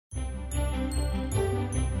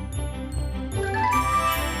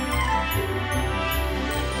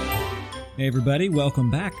Hey everybody, welcome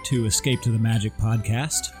back to Escape to the Magic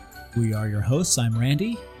podcast. We are your hosts. I'm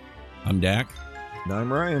Randy. I'm Dak. And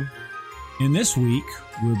I'm Ryan. And this week,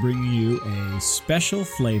 we're bringing you a special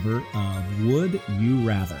flavor of Would You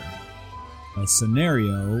Rather? A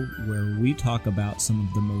scenario where we talk about some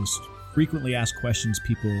of the most frequently asked questions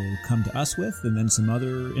people come to us with, and then some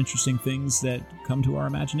other interesting things that come to our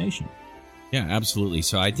imagination. Yeah, absolutely.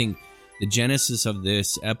 So I think the genesis of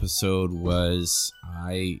this episode was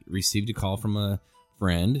I received a call from a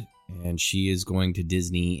friend, and she is going to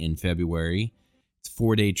Disney in February. It's a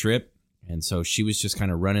 4-day trip, and so she was just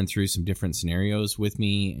kind of running through some different scenarios with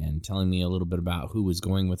me and telling me a little bit about who was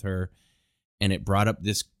going with her, and it brought up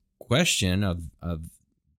this question of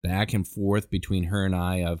back and forth between her and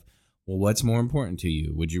I of, well, what's more important to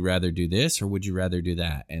you? Would you rather do this or would you rather do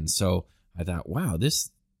that? And so I thought, wow,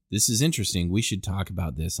 this is interesting. We should talk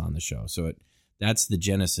about this on the show. So that's the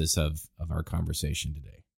genesis of our conversation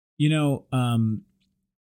today. You know,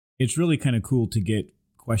 it's really kind of cool to get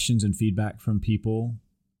questions and feedback from people.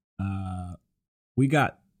 We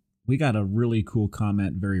got a really cool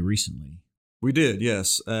comment very recently. We did,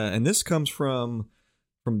 yes. And this comes from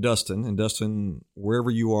Dustin. And Dustin, wherever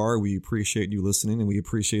you are, we appreciate you listening and we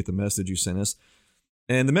appreciate the message you sent us.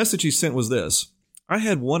 And the message he sent was this. I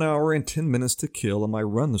had 1 hour and 10 minutes to kill on my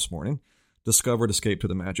run this morning. Discovered Escape to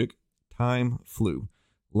the Magic. Time flew.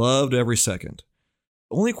 Loved every second.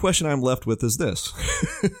 The only question I'm left with is this.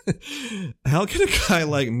 How can a guy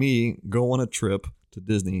like me go on a trip to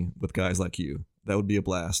Disney with guys like you? That would be a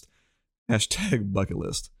blast. # bucket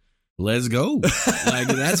list. Let's go. Like,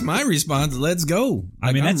 that's my response. Let's go.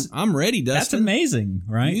 Like, I mean, I'm ready, Dustin. That's amazing,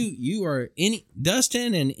 right? You are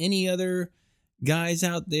Dustin and any other guys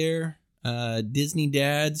out there, Disney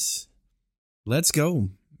dads. Let's go,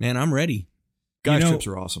 man. I'm ready. Guys trips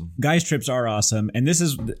are awesome. Guys trips are awesome. And this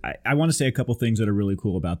is, I want to say a couple things that are really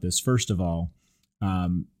cool about this. First of all,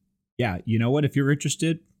 yeah, you know what? If you're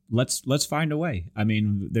interested, let's find a way. I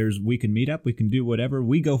mean, we can meet up, we can do whatever.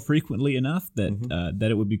 We go frequently enough that that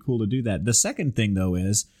it would be cool to do that. The second thing though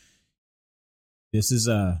is this is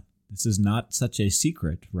not such a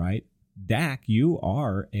secret, right? Dak, you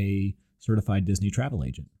are a certified Disney travel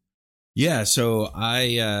agent. Yeah, so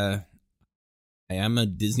I am a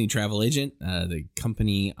Disney travel agent. The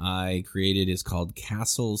company I created is called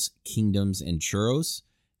Castles, Kingdoms, and Churros.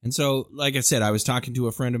 And so, like I said, I was talking to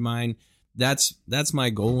a friend of mine. That's my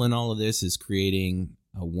goal in all of this, is creating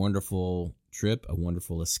a wonderful trip, a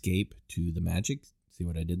wonderful escape to the magic. See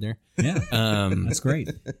what I did there? Yeah, that's great.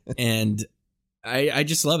 And I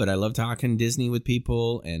just love it. I love talking Disney with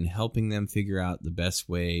people and helping them figure out the best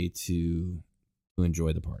way to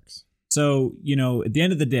enjoy the parks. So, you know, at the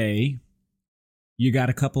end of the day, you got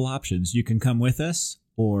a couple options. You can come with us,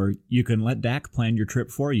 or you can let Dak plan your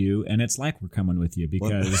trip for you, and it's like we're coming with you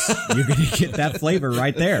because you're going to get that flavor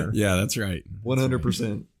right there. Yeah, that's right.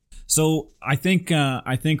 100%. So I think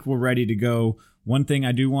we're ready to go. One thing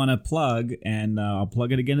I do want to plug, and I'll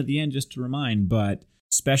plug it again at the end just to remind, but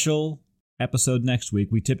special episode next week.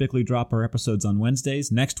 We typically drop our episodes on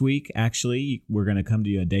Wednesdays. Next week, actually, we're going to come to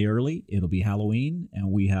you a day early. It'll be Halloween,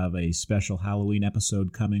 and we have a special Halloween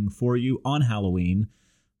episode coming for you on Halloween.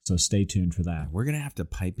 So stay tuned for that. We're going to have to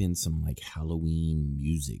pipe in some like Halloween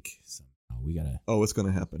music. We got to. Oh, it's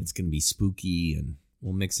going to happen. It's going to be spooky, and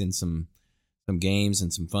we'll mix in some games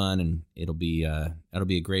and some fun, and that'll be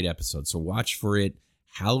a great episode. So watch for it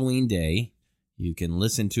Halloween Day. You can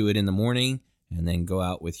listen to it in the morning and then go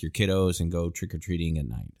out with your kiddos and go trick-or-treating at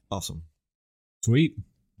night. Awesome. Sweet.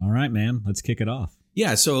 All right, man. Let's kick it off.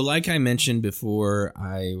 Yeah, so like I mentioned before,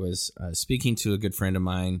 I was speaking to a good friend of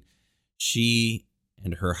mine. She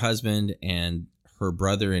and her husband and her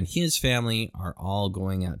brother and his family are all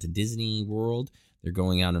going out to Disney World. They're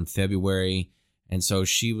going out in February. And so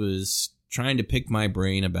she was trying to pick my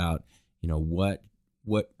brain about, you know,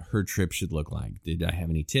 what her trip should look like. Did I have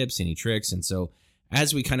any tips, any tricks? And so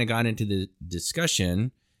as we kind of got into the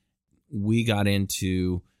discussion, we got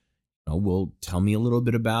into, well, tell me a little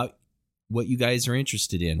bit about what you guys are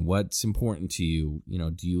interested in. What's important to you? You know,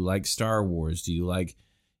 do you like Star Wars? Do you like,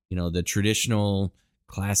 the traditional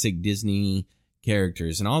classic Disney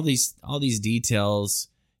characters and all these details?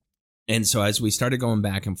 And so as we started going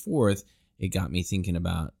back and forth, it got me thinking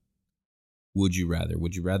about, would you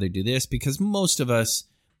rather do this? Because most of us,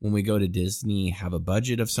 when we go to Disney, have a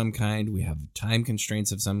budget of some kind. We have time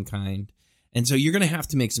constraints of some kind. And so you're going to have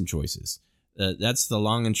to make some choices. That's the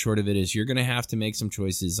long and short of it, is you're going to have to make some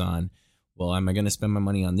choices on, well, am I going to spend my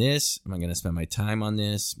money on this? Am I going to spend my time on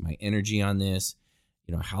this, my energy on this?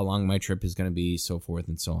 How long my trip is going to be, so forth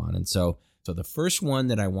and so on. And so the first one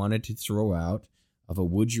that I wanted to throw out of a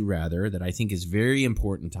would you rather that I think is very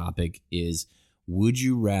important topic is, would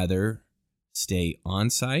you rather stay on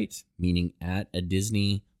site, meaning at a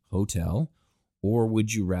Disney hotel, or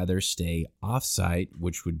would you rather stay off site,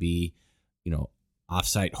 which would be,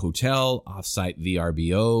 off-site hotel, off-site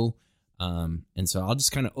VRBO. And so I'll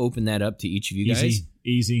just kind of open that up to each of you guys.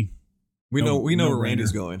 Easy. We know where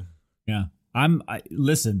Randy's going. Yeah.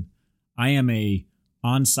 Listen, I am a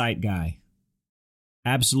on-site guy.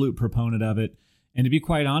 Absolute proponent of it. And to be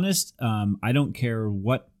quite honest, I don't care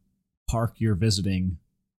what park you're visiting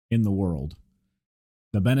in the world.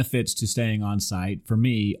 The benefits to staying on site for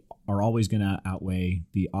me are always going to outweigh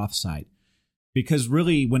the off-site. Because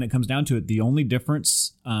really, when it comes down to it, the only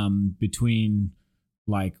difference between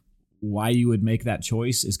like why you would make that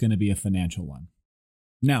choice is going to be a financial one.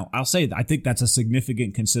 Now, I'll say that I think that's a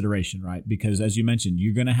significant consideration, right? Because as you mentioned,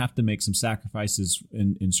 you're going to have to make some sacrifices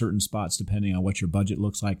in certain spots depending on what your budget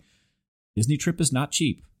looks like. Disney trip is not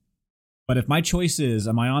cheap. But if my choice is,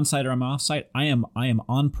 am I on site or am I off site? I am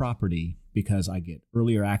on property because I get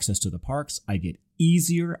earlier access to the parks. I get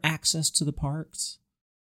easier access to the parks.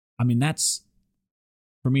 I mean,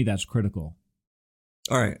 for me, that's critical.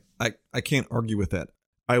 All right. I can't argue with that.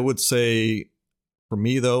 I would say for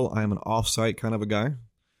me, though, I'm an off-site kind of a guy.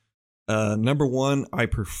 Number one, I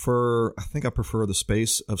prefer the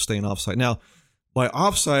space of staying off-site. Now, by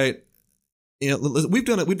off-site, we've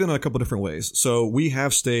done it a couple different ways. So we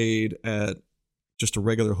have stayed at just a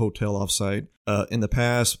regular hotel off-site in the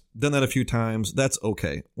past, done that a few times. That's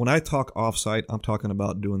okay. When I talk off-site, I'm talking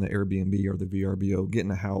about doing the Airbnb or the VRBO,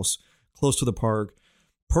 getting a house close to the park.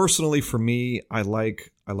 Personally, for me, I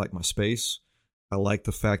like my space. I like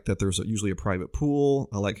the fact that there's usually a private pool.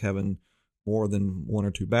 I like having more than one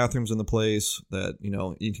or two bathrooms in the place that,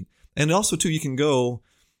 you can, and also too, you can go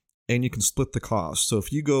and you can split the cost. So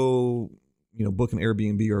if you go, book an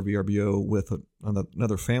Airbnb or VRBO with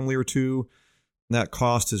another family or two, that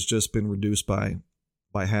cost has just been reduced by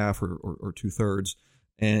half or 2/3.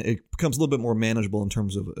 And it becomes a little bit more manageable in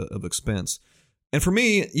terms of expense. And for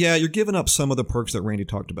me, yeah, you're giving up some of the perks that Randy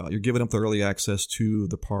talked about. You're giving up the early access to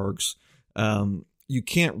the parks. You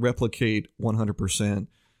can't replicate 100%.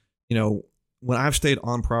 When I've stayed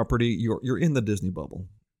on property, you're in the Disney bubble.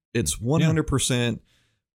 It's 100%.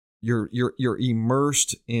 Yeah. You're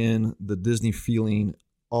immersed in the Disney feeling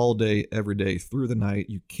all day, every day, through the night.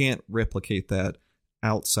 You can't replicate that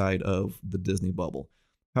outside of the Disney bubble.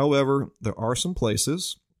 However, there are some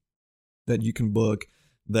places that you can book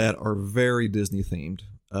that are very Disney themed.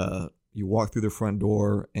 You walk through the front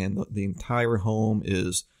door and the entire home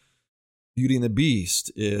is Beauty and the Beast.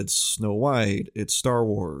 It's Snow White. It's Star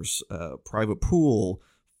Wars. Private pool,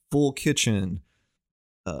 full kitchen.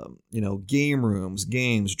 Game rooms,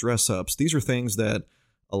 games, dress ups. These are things that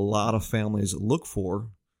a lot of families look for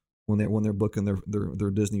when they're booking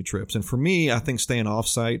their Disney trips. And for me, I think staying off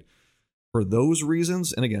site for those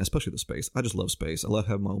reasons, and again, especially the space. I just love space. I love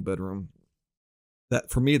having my own bedroom. That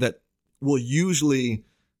for me, that will usually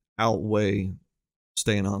outweigh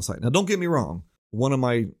staying on site. Now, don't get me wrong. One of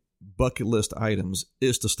my bucket list items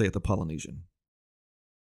is to stay at the Polynesian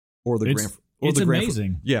or the Grand. It's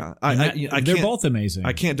amazing. Yeah. They're both amazing.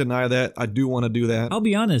 I can't deny that. I do want to do that. I'll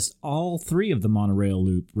be honest, all three of the monorail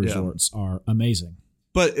loop resorts are amazing.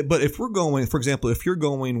 But if we're going, for example, if you're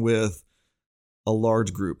going with a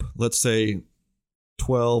large group, let's say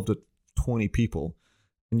 12 to 20 people,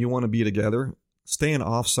 and you want to be together, staying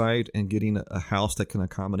off-site and getting a house that can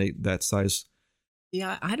accommodate that size.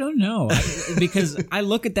 Yeah, I don't know. Because I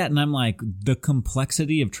look at that and I'm like, the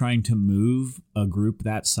complexity of trying to move a group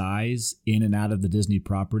that size in and out of the Disney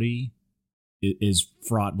property is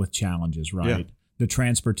fraught with challenges, right? Yeah. The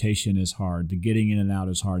transportation is hard. The getting in and out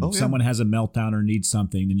is hard. If someone has a meltdown or needs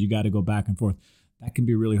something, then you got to go back and forth. That can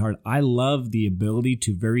be really hard. I love the ability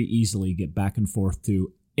to very easily get back and forth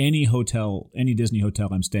to any hotel, any Disney hotel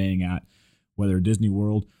I'm staying at, whether Disney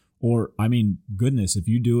World or, goodness, if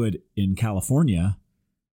you do it in California,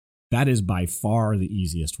 that is by far the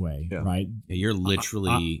easiest way, right? Yeah, you're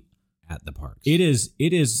literally at the parks. It is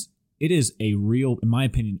a real, in my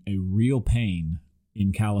opinion, a real pain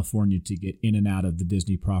in California to get in and out of the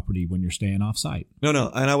Disney property when you're staying off site. No,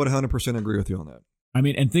 and I would 100% agree with you on that.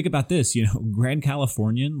 And think about this, Grand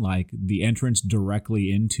Californian, like the entrance directly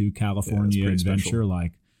into California Adventure, special.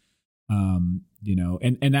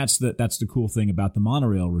 And that's the cool thing about the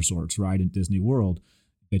monorail resorts, right, in Disney World,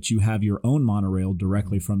 that you have your own monorail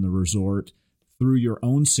directly from the resort through your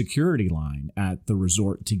own security line at the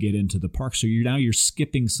resort to get into the park. So you're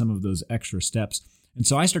skipping some of those extra steps. And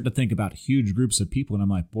so I start to think about huge groups of people, and I'm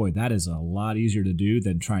like, boy, that is a lot easier to do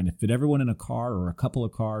than trying to fit everyone in a car or a couple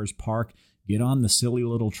of cars, park, get on the silly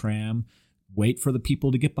little tram, wait for the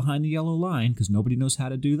people to get behind the yellow line because nobody knows how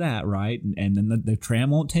to do that, right? And then the tram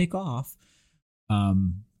won't take off.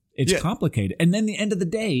 It's complicated. And then the end of the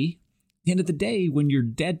day, when you're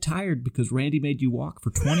dead tired because Randy made you walk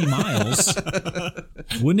for 20 miles,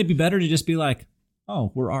 wouldn't it be better to just be like,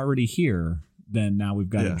 oh, we're already here? Then now we've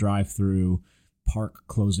got to drive through park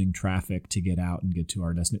closing traffic to get out and get to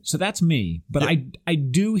our destination. So that's me. But I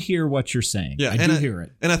do hear what you're saying. Yeah, I do hear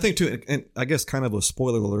it. And I think, too, and I guess kind of a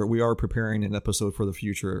spoiler alert, we are preparing an episode for the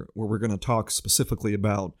future where we're going to talk specifically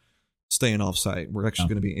about staying offsite. We're actually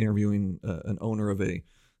going to be interviewing an owner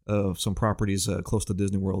of some properties close to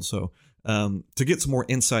Disney World. So to get some more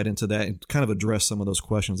insight into that and kind of address some of those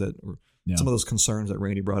questions some of those concerns that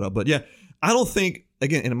Randy brought up. But yeah, I don't think,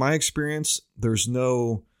 again, in my experience, there's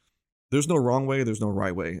no wrong way, there's no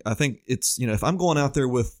right way. I think it's, if I'm going out there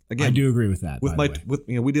with, again, I do agree with that.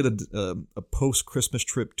 We did a post Christmas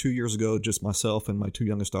trip 2 years ago, just myself and my two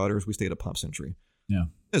youngest daughters. We stayed at Pop Century. Yeah,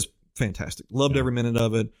 it was fantastic. Loved every minute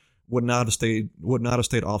of it. Would not have stayed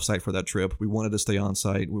offsite for that trip. We wanted to stay on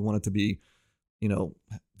site. We wanted to be, do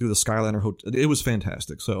the Skyliner Hotel. It was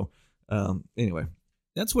fantastic. So anyway,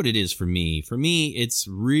 that's what it is for me. For me, it's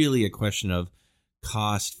really a question of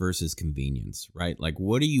cost versus convenience, right? Like,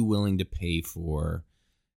 what are you willing to pay for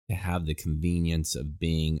to have the convenience of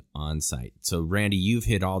being on site? So, Randy, you've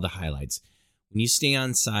hit all the highlights. When you stay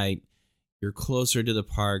on site, you're closer to the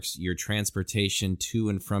parks. Your transportation to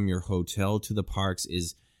and from your hotel to the parks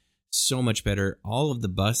is so much better. All of the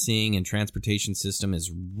busing and transportation system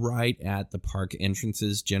is right at the park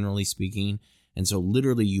entrances, generally speaking. And so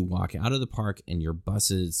literally you walk out of the park and your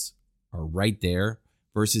buses are right there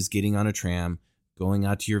versus getting on a tram, going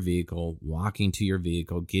out to your vehicle, walking to your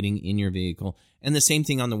vehicle, getting in your vehicle. And the same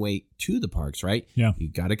thing on the way to the parks, right? Yeah. You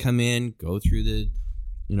got to come in, go through the,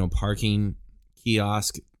 parking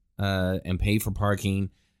kiosk and pay for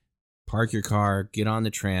parking, park your car, get on the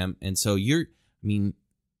tram. And so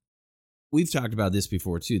we've talked about this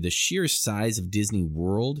before too. The sheer size of Disney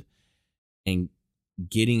World and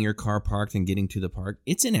getting your car parked and getting to the park,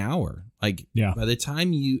 it's an hour. Like by the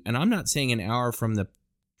time and I'm not saying an hour from the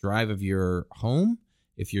drive of your home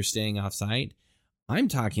if you're staying off site. I'm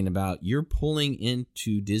talking about you're pulling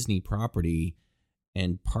into Disney property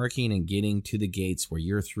and parking and getting to the gates where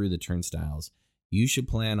you're through the turnstiles. You should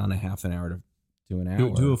plan on a half an hour to an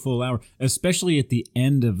hour. Do a full hour, especially at the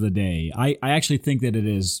end of the day. I actually think that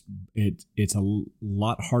it's a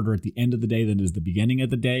lot harder at the end of the day than it is the beginning of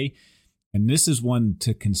the day. And this is one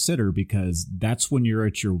to consider because that's when you're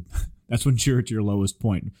at your lowest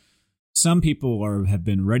point. Some people have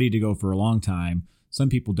been ready to go for a long time. Some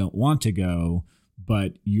people don't want to go,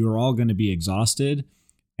 but you're all going to be exhausted.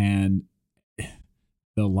 And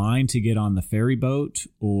the line to get on the ferry boat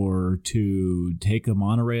or to take a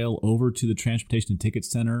monorail over to the Transportation and Ticket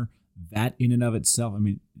Center, that in and of itself,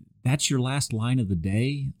 that's your last line of the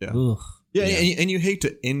day. Yeah. Ugh. Yeah, and you hate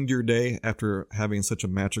to end your day after having such a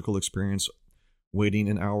magical experience waiting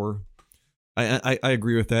an hour. I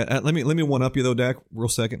agree with that. Let me one up you though, Dak, real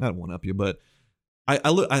second. Not one up you, but I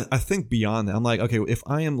think beyond that. I'm like, okay, if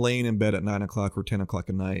I am laying in bed at 9 o'clock or 10 o'clock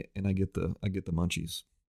at night and I get the munchies,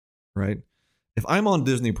 right? If I'm on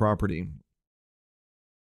Disney property,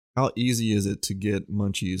 how easy is it to get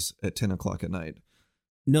munchies at 10 o'clock at night?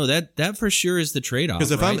 No, that for sure is the trade-off.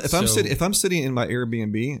 Because if I'm sitting in my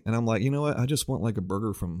Airbnb and I'm like, you know what, I just want like a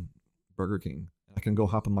burger from Burger King. I can go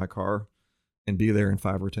hop in my car and be there in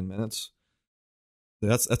 5 or 10 minutes.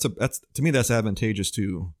 That's to me that's advantageous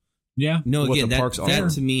to. Yeah. No, again,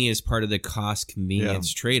 that to me is part of the cost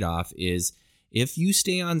convenience trade-off. Is if you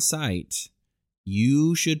stay on site,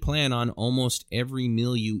 you should plan on almost every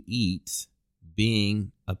meal you eat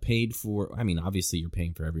being a paid for. Obviously you're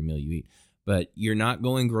paying for every meal you eat. But you're not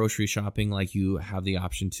going grocery shopping like you have the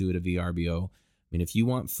option to at a VRBO. If you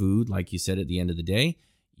want food, like you said, at the end of the day,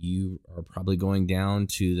 you are probably going down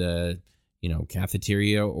to the,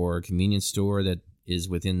 cafeteria or convenience store that is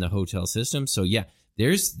within the hotel system. So yeah,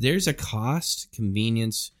 there's a cost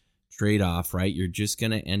convenience trade-off, right? You're just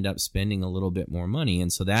going to end up spending a little bit more money.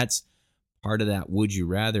 And so that's part of that would you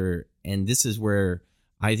rather. And this is where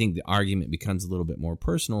I think the argument becomes a little bit more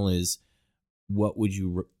personal is what would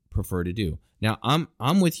you prefer to do? Now,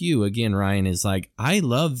 I'm with you again, Ryan, is like,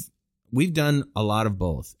 we've done a lot of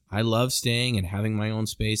both. I love staying and having my own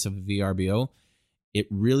space of a VRBO. It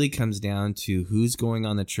really comes down to who's going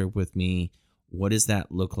on the trip with me. What does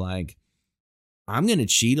that look like? I'm going to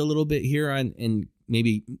cheat a little bit here and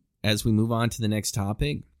maybe as we move on to the next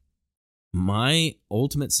topic, my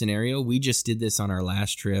ultimate scenario, we just did this on our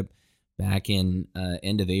last trip back in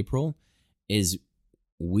end of April, is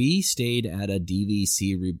we stayed at a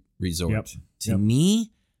DVC resort. To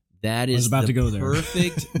me, That I was is about the to go there.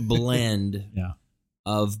 perfect blend Yeah.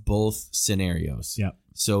 of both scenarios. Yeah.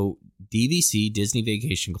 So DVC, Disney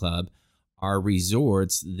Vacation Club, are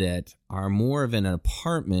resorts that are more of an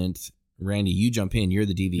apartment. Randy, you jump in. You're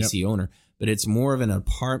the DVC owner. But it's more of an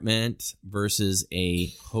apartment versus a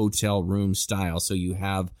hotel room style. So you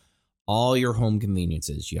have all your home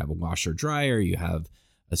conveniences. You have a washer dryer. You have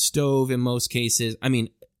a stove in most cases. I mean,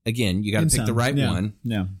 again, you got to pick the right one.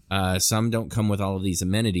 Yeah. Some don't come with all of these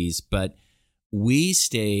amenities. But we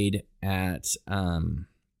stayed at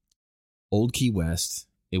Old Key West.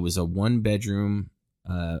 It was a 1-bedroom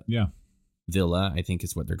villa, I think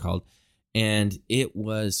is what they're called. And it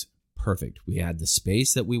was perfect. We had the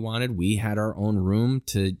space that we wanted. We had our own room,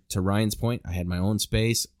 to Ryan's point. I had my own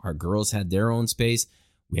space. Our girls had their own space.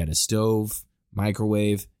 We had a stove,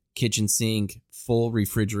 microwave, kitchen sink, full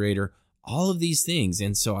refrigerator, all of these things.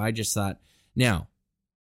 And so I just thought, now,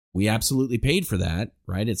 we absolutely paid for that,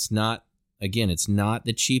 right? It's not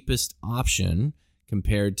the cheapest option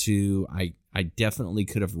compared to, I definitely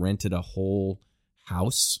could have rented a whole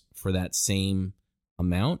house for that same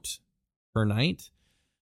amount per night.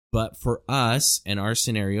 But for us and our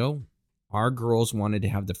scenario, our girls wanted to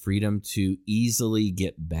have the freedom to easily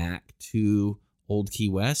get back to Old Key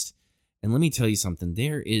West. And let me tell you something.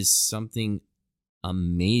 There is something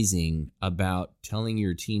amazing about telling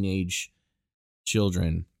your teenage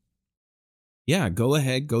children, yeah, go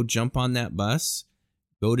ahead, go jump on that bus,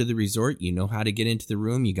 go to the resort. You know how to get into the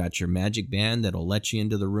room. You got your magic band that'll let you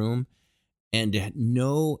into the room. And to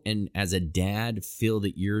know, and as a dad, feel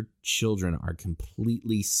that your children are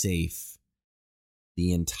completely safe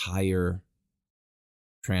the entire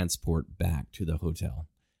transport back to the hotel.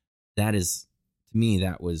 That is, to me,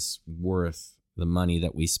 that was worth the money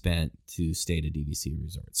that we spent to stay at a DVC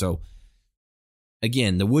resort. So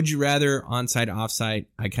again, the would you rather onsite, offsite,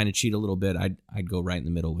 I kind of cheat a little bit. I'd go right in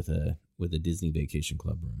the middle with a Disney Vacation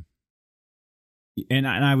Club room. And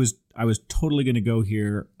I was totally going to go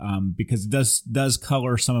here because it does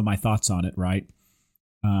color some of my thoughts on it, right?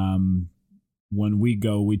 When we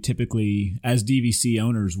go, we typically, as DVC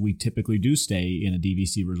owners, we typically do stay in a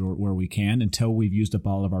DVC resort where we can until we've used up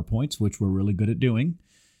all of our points, which we're really good at doing.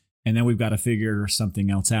 And then we've got to figure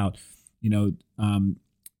something else out. You know,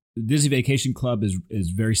 Disney Vacation Club is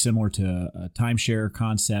very similar to a timeshare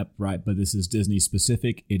concept, right? But this is Disney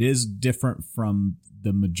specific. It is different from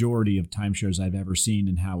the majority of timeshares I've ever seen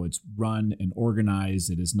in how it's run and organized.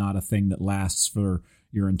 It is not a thing that lasts for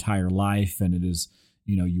your entire life, and it is,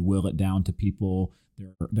 you know, you will it down to people.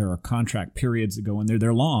 There are contract periods that go in there.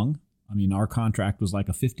 They're long. I mean, our contract was like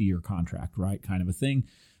a 50-year contract, right? Kind of a thing.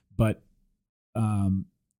 But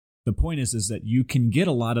the point is that you can get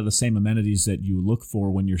a lot of the same amenities that you look for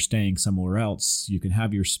when you're staying somewhere else. You can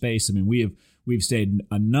have your space. I mean, we've stayed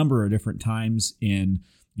a number of different times in,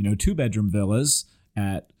 you know, 2-bedroom villas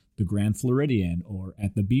at the Grand Floridian or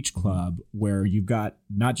at the Beach Club, where you've got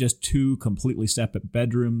not just 2 completely separate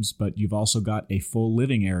bedrooms, but you've also got a full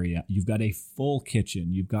living area. You've got a full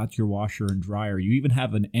kitchen. You've got your washer and dryer. You even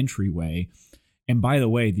have an entryway. And by the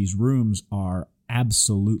way, these rooms are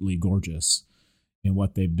absolutely gorgeous in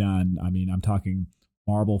what they've done. I mean, I'm talking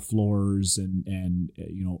marble floors and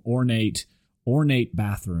you know, ornate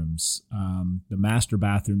bathrooms. The master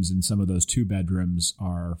bathrooms in some of those 2 bedrooms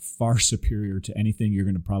are far superior to anything you're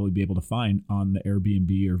going to probably be able to find on the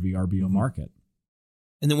Airbnb or VRBO market.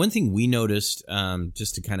 And the one thing we noticed,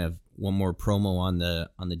 just to kind of one more promo on the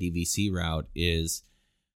DVC route, is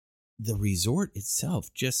the resort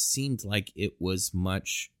itself just seemed like it was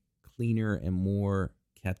much cleaner and more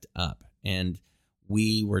kept up. And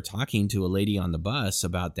we were talking to a lady on the bus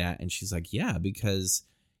about that, and she's like, yeah, because,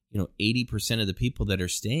 you know, 80% of the people that are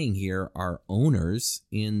staying here are owners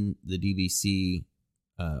in the DVC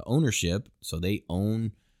ownership. So they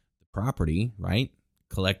own the property, right,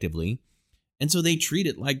 collectively. And so they treat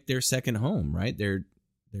it like their second home, right? They're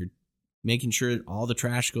making sure all the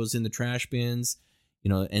trash goes in the trash bins, you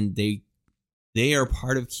know, and they are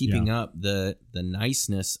part of keeping up the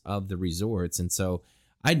niceness of the resorts. And so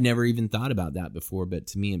I'd never even thought about that before, but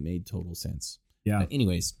to me, it made total sense. Yeah. But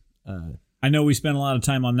anyways, I know we spent a lot of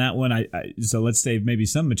time on that one. So let's save maybe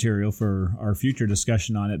some material for our future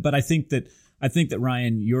discussion on it. But I think that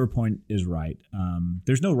Ryan, your point is right.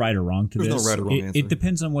 There's no right or wrong to this. There's no right or wrong answer. It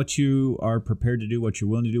depends on what you are prepared to do, what you're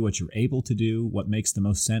willing to do, what you're able to do, what makes the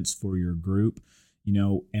most sense for your group, you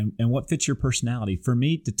know, and what fits your personality. For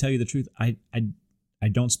me, to tell you the truth, I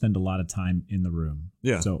don't spend a lot of time in the room.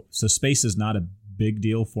 Yeah. So space is not a big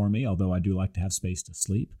deal for me, although I do like to have space to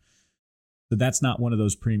sleep. But that's not one of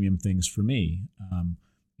those premium things for me.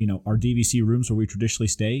 You know, our DVC rooms where we traditionally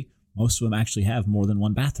stay, most of them actually have more than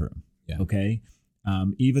one bathroom. Yeah. Okay.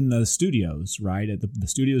 Even the studios, right? At the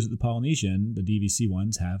studios at the Polynesian, the DVC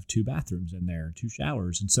ones have 2 bathrooms in there, 2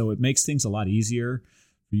 showers. And so it makes things a lot easier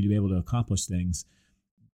for you to be able to accomplish things.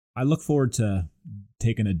 I look forward to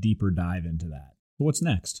taking a deeper dive into that. So what's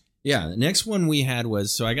next? Yeah, the next one we had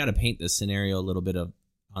was, so I got to paint the scenario a little bit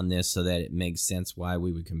on this so that it makes sense why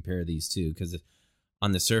we would compare these two, because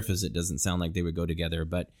on the surface it doesn't sound like they would go together.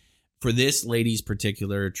 But for this lady's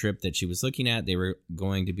particular trip that she was looking at, they were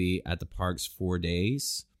going to be at the parks 4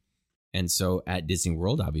 days. And so at Disney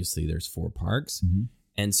World, obviously there's 4 parks. Mm-hmm.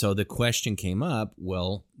 And so the question came up,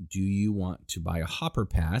 well, do you want to buy a hopper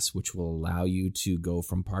pass, which will allow you to go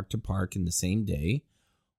from park to park in the same day?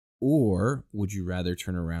 Or would you rather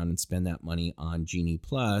turn around and spend that money on Genie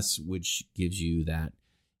Plus, which gives you that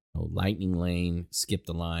lightning lane, skip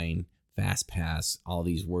the line, fast pass, all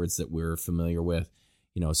these words that we're familiar with.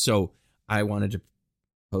 So I wanted to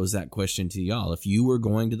pose that question to y'all. If you were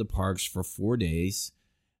going to the parks for 4 days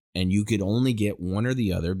and you could only get one or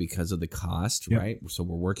the other because of the cost, yep. Right? So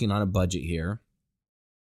we're working on a budget here.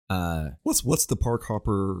 What's the park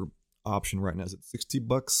hopper option right now? Is it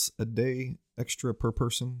 $60 a day extra per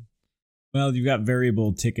person? Well, you've got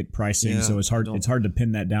variable ticket pricing, so it's hard to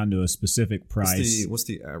pin that down to a specific price. What's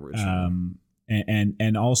the average?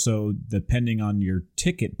 And also, depending on your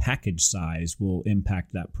ticket package size, will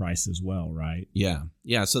impact that price as well, right?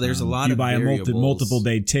 Yeah. So there's a lot of if you buy variables. a multiple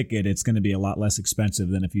day ticket, it's going to be a lot less expensive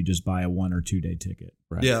than if you just buy a 1 or 2 day ticket.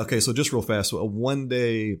 Right? Yeah. Okay. So just real fast, so a 1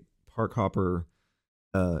 day park hopper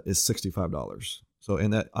is $65. So,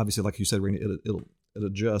 and that obviously, like you said, Randy, it'll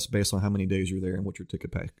adjusts based on how many days you're there and what your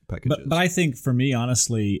ticket package is. But I think for me,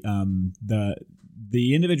 honestly,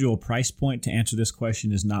 the individual price point to answer this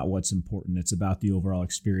question is not what's important. It's about the overall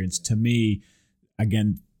experience. To me,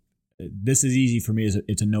 again, this is easy for me.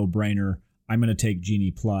 It's a no-brainer. I'm going to take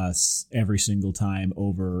Genie Plus every single time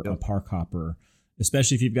over a park hopper,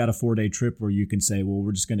 especially if you've got a 4-day trip where you can say, well,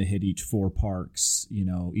 we're just going to hit each of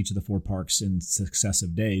the 4 parks in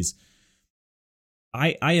successive days.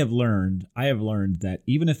 I have learned that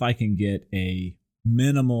even if I can get a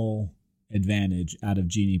minimal advantage out of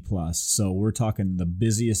Genie Plus, so we're talking the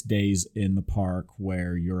busiest days in the park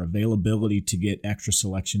where your availability to get extra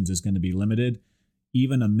selections is going to be limited,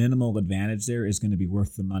 even a minimal advantage there is going to be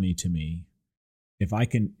worth the money to me. If I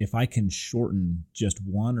can shorten just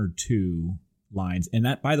 1 or 2 lines, and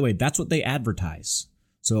that, by the way, that's what they advertise.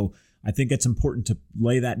 So I think it's important to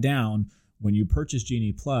lay that down. When you purchase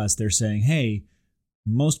Genie Plus, they're saying, hey,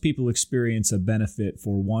 most people experience a benefit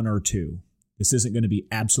for 1 or 2. This isn't going to be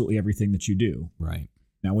absolutely everything that you do. Right.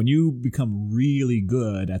 Now, when you become really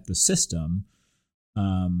good at the system,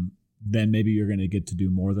 then maybe you're going to get to do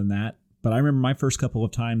more than that. But I remember my first couple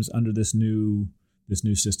of times under this new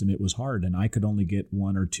system, it was hard, and I could only get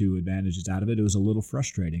 1 or 2 advantages out of it. It was a little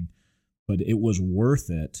frustrating, but it was worth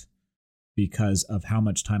it because of how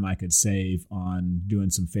much time I could save on doing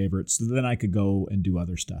some favorites. So then I could go and do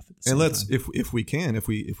other stuff at the same time. If we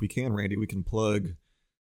can, Randy, we can plug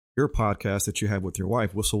your podcast that you have with your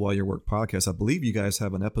wife, Whistle While You Work podcast. I believe you guys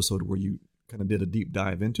have an episode where you kind of did a deep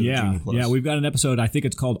dive into the Genie Plus. Yeah, we've got an episode. I think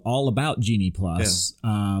it's called All About Genie Plus.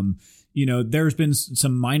 Yeah. There's been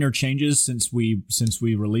some minor changes since we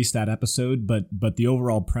released that episode, but the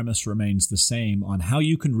overall premise remains the same on how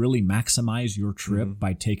you can really maximize your trip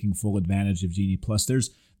by taking full advantage of Genie Plus.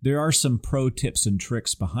 There are some pro tips and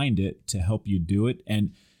tricks behind it to help you do it,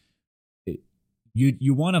 and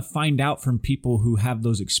you want to find out from people who have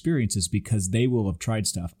those experiences because they will have tried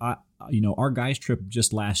stuff. Our guys' trip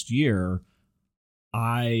just last year,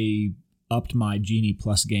 I upped my Genie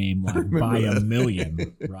Plus game by a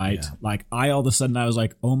million, right? Yeah. All of a sudden I was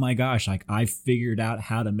like, oh my gosh, I figured out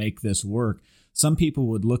how to make this work. Some people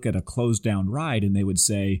would look at a closed down ride and they would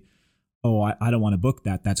say, oh, I don't want to book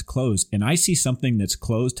that. That's closed. And I see something that's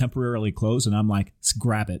closed, temporarily closed, and I'm like,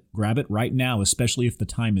 grab it right now, especially if the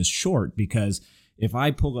time is short, because if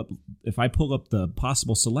I pull up the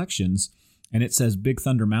possible selections and it says Big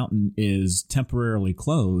Thunder Mountain is temporarily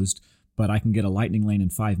closed, but I can get a lightning lane in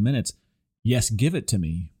 5 minutes. Yes, give it to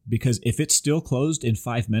me, because if it's still closed in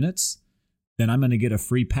 5 minutes, then I'm going to get a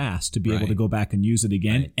free pass to be able to go back and use it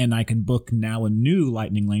again. And I can book now a new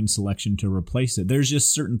lightning lane selection to replace it. There's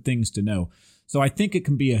just certain things to know. So I think it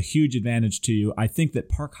can be a huge advantage to you. I think that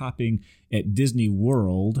park hopping at Disney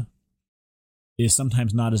World is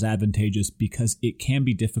sometimes not as advantageous because it can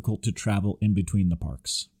be difficult to travel in between the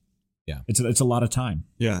parks. Yeah, it's a lot of time.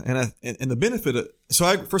 Yeah, and the benefit.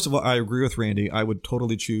 First of all, I agree with Randy. I would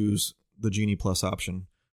totally choose the Genie Plus option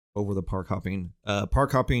over the park hopping.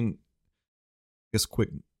 Park hopping, I guess quick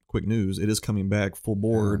news, it is coming back full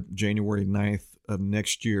board January 9th of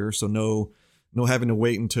next year. So no no having to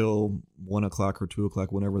wait until 1 o'clock or 2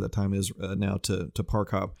 o'clock, whenever that time is now to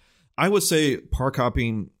park hop. I would say park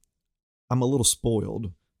hopping, I'm a little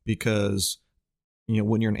spoiled because,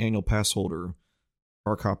 when you're an annual pass holder,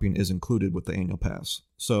 park hopping is included with the annual pass.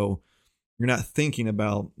 So you're not thinking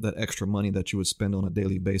about that extra money that you would spend on a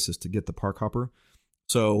daily basis to get the park hopper.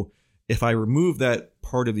 So if I remove that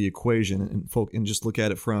part of the equation and just look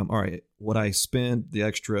at it from, all right, what I spend the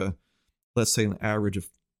extra, let's say an average of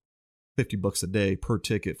 $50 a day per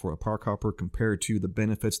ticket for a park hopper compared to the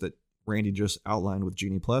benefits that Randy just outlined with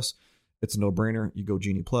Genie Plus, it's a no-brainer. You go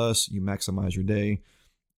Genie Plus, you maximize your day.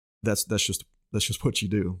 That's just what you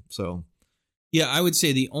do. So yeah, I would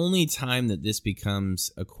say the only time that this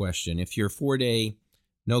becomes a question, if you're 4-day,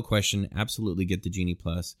 no question, absolutely get the Genie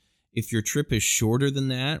Plus. If your trip is shorter than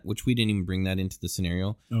that, which we didn't even bring that into the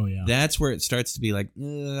scenario, that's where it starts to be like,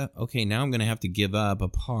 okay, now I'm going to have to give up a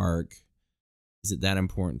park. Is it that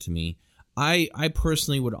important to me? I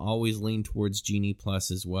personally would always lean towards Genie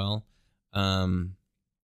Plus as well. I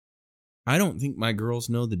don't think my girls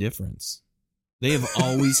know the difference. They have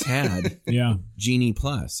always had Genie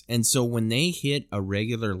Plus. And so when they hit a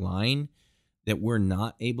regular line that we're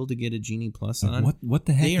not able to get a Genie Plus on, what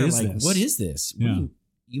the heck they are is like, this? what is this? Yeah.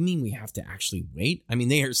 You mean we have to actually wait? I mean,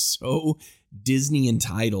 they are so Disney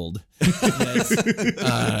entitled that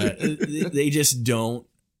they just don't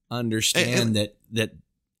understand that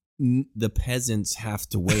the peasants have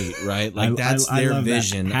to wait, right? Like that's their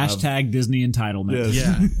vision. That. Hashtag Disney entitlement. Yes.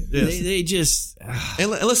 Yeah. They just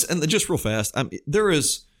and just real fast.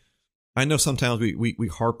 I know sometimes we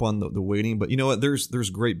harp on the waiting, but you know what? There's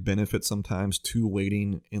great benefit sometimes to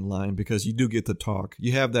waiting in line because you do get to talk.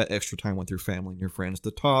 You have that extra time with your family and your friends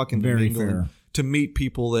to talk and Very to mingle and to meet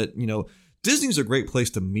people that, Disney's a great place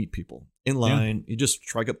to meet people in line. You just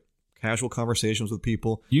strike up casual conversations with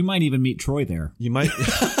people. You might even meet Troy there. You might.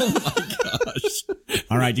 Oh my gosh.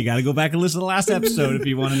 All right, you got to go back and listen to the last episode if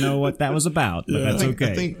you want to know what that was about. But that's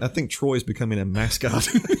okay. I think Troy's becoming a mascot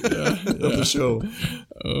of the show.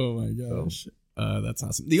 Oh my gosh, that's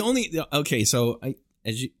awesome. So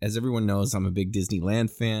as everyone knows, I'm a big Disneyland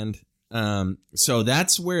fan. So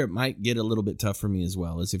that's where it might get a little bit tough for me as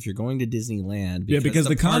well. Is if you're going to Disneyland, because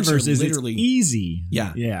the converse is literally easy.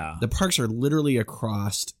 Yeah. The parks are literally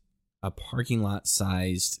across a parking lot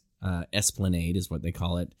sized esplanade is what they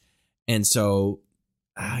call it, and so.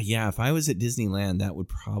 If I was at Disneyland, that would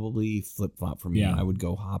probably flip-flop for me. I would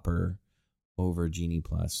go Hopper over Genie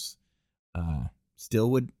Plus.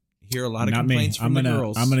 Still would hear a lot of complaints from the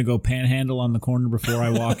girls. I'm going to go panhandle on the corner before I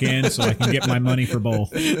walk in so I can get my money for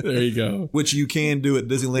both. There you go. Which you can do at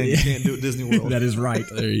Disneyland. You can't do at Disney World. That is right.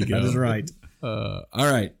 There you go. That is right. All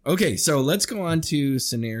right. Okay, so let's go on to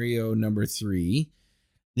scenario number 3.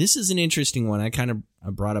 This is an interesting one. I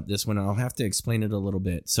brought up this one, and I'll have to explain it a little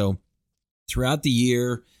bit. So throughout the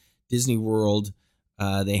year, Disney World,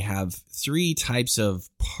 they have 3 types of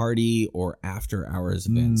party or after hours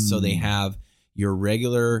events. So they have your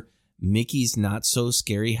regular Mickey's Not So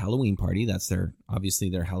Scary Halloween Party. That's obviously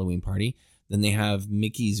their Halloween party. Then they have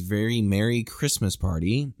Mickey's Very Merry Christmas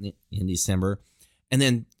Party in December. And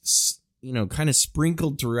then, kind of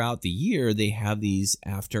sprinkled throughout the year, they have these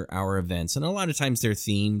after hour events. And a lot of times they're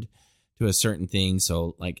themed to a certain thing.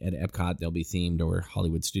 So like at Epcot, they'll be themed, or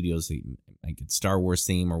Hollywood Studios, like it's Star Wars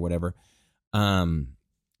theme or whatever.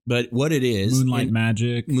 But what it is, Moonlight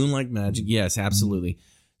Magic. Yes, absolutely.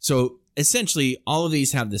 So essentially all of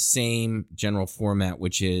these have the same general format,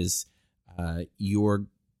 which is you're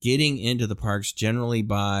getting into the parks generally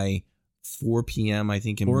by 4 p.m. I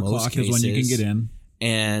think in 4 most o'clock cases is when you can get in.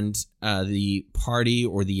 And the party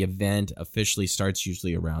or the event officially starts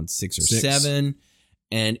usually around 6 or 7.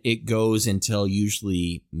 And it goes until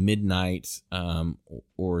usually midnight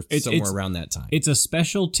or somewhere around that time. It's a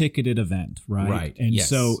special ticketed event, right? Right. And yes.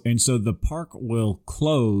 so the park will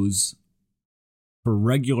close for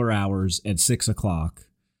regular hours at 6 o'clock,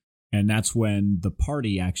 and that's when the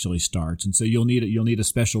party actually starts. And so you'll need a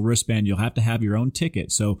special wristband. You'll have to have your own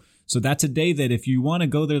ticket. So that's a day that if you want to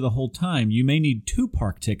go there the whole time, you may need 2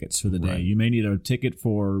 park tickets for the day. Right. You may need a ticket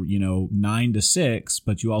for 9 to 6,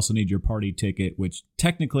 but you also need your party ticket, which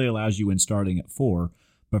technically allows you in starting at 4,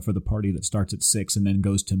 but for the party that starts at 6 and then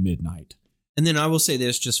goes to midnight. And then I will say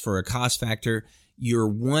this, just for a cost factor, your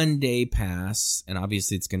 1-day pass, and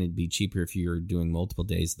obviously it's going to be cheaper if you're doing multiple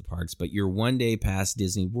days at the parks, but your 1-day pass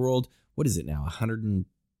Disney World, what is it now? $120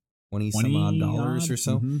 some odd dollars or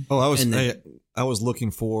so? Mm-hmm. Oh, I was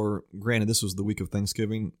looking for, granted, this was the week of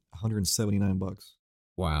Thanksgiving, $179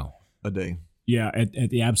 Wow. a day. Yeah, at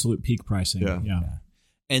the absolute peak pricing. Yeah.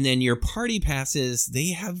 And then your party passes,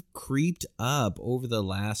 they have creeped up over the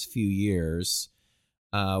last few years.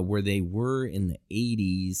 where they were in the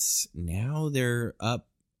 80s. Now they're up,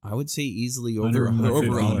 I would say, easily over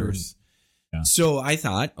 $100. Yeah. So I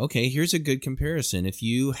thought, okay, here's a good comparison. If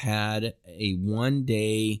you had a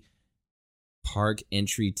 1-day park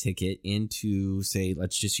entry ticket into, say,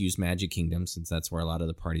 let's just use Magic Kingdom, since that's where a lot of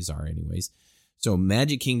the parties are anyways. So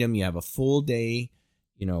Magic Kingdom, you have a full day,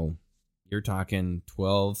 you're talking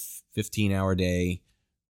 12, 15-hour day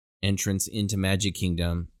entrance into Magic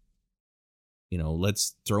Kingdom.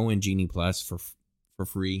 Let's throw in Genie Plus for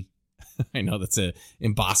free. I know that's an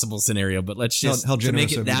impossible scenario, but let's just to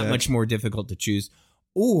make it that much more difficult to choose.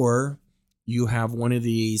 Or you have one of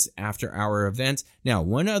these after-hour events. Now,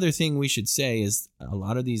 one other thing we should say is a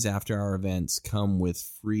lot of these after-hour events come with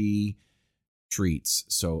free treats.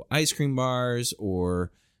 So ice cream bars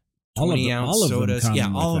or 20-ounce sodas.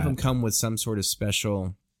 All of them come with some sort of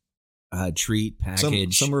special treat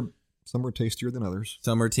package. Some are tastier than others.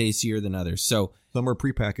 Some are tastier than others. So some are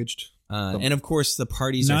prepackaged. And of course, the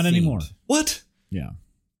parties not are themed. Anymore. What? Yeah.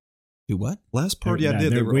 Do what? Last party I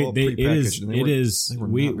did, they were all prepackaged.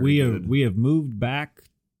 We have moved back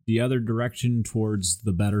the other direction towards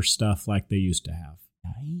the better stuff like they used to have.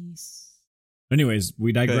 Nice. Anyways,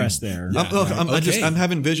 we digress there. Yeah. I'm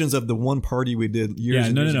having visions of the one party we did years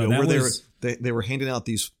ago where they were handing out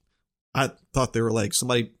these. I thought they were like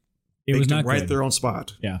somebody. It was not right there on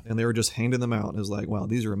spot. Yeah. And they were just handing them out. It was like, wow,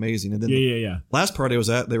 these are amazing. And then last party I was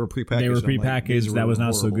at, they were prepackaged. They were prepackaged. That was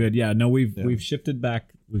not so good. Yeah. No, we've shifted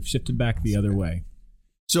back. We've shifted back the other way.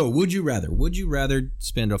 So would you rather? Would you rather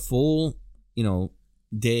spend a full,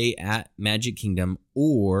 day at Magic Kingdom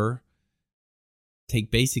or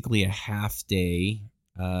take basically a half day,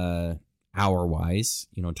 hour-wise,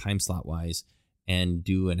 time slot-wise, and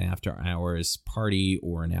do an after-hours party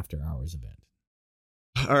or an after-hours event?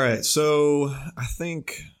 All right, so I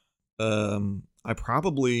think I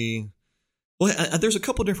probably... Well, there's a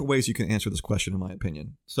couple different ways you can answer this question, in my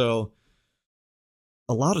opinion. So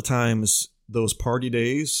a lot of times, those party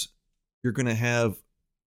days, you're going to have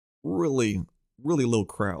really, really low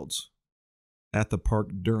crowds at the park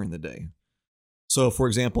during the day. So, for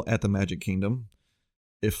example, at the Magic Kingdom,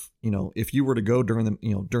 if you were to go during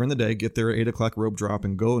the day, get there at 8 o'clock rope drop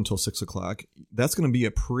and go until 6 o'clock, that's going to be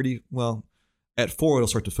a pretty... Well, at 4, it'll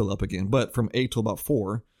start to fill up again. But from 8 till about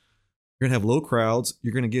 4, you're going to have low crowds.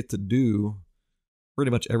 You're going to get to do pretty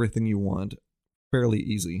much everything you want fairly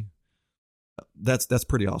easy. That's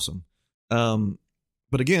pretty awesome.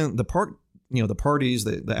 But again, the parties,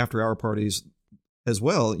 the after-hour parties as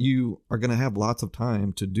well, you are going to have lots of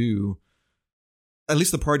time to do, at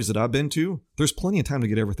least the parties that I've been to, there's plenty of time to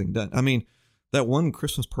get everything done. I mean, that one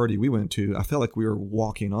Christmas party we went to, I felt like we were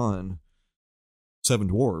walking on 7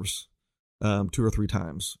 Dwarfs. 2 or 3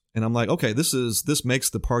 times. And I'm like, okay, this makes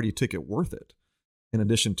the party ticket worth it. In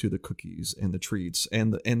addition to the cookies and the treats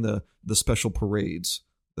and the special parades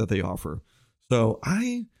that they offer. So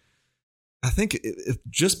I think if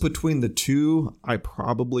just between the two, I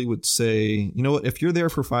probably would say, if you're there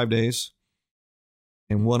for 5 days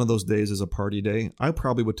and one of those days is a party day, I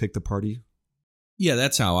probably would take the party. Yeah,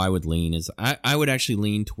 that's how I would lean. Is I would actually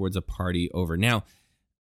lean towards a party over. Now,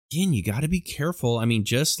 again, you got to be careful. I mean,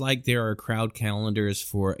 just like there are crowd calendars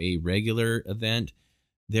for a regular event,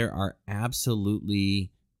 there are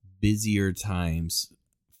absolutely busier times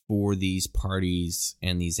for these parties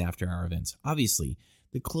and these after-hour events. Obviously,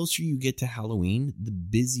 the closer you get to Halloween, the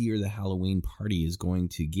busier the Halloween party is going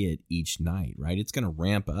to get each night, right? It's going to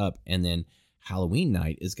ramp up, and then Halloween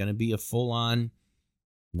night is going to be a full-on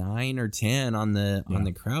 9 or 10 on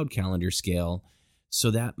the crowd calendar scale.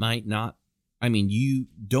 So that might not... I mean, you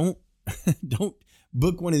don't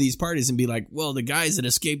book one of these parties and be like, well, the guys that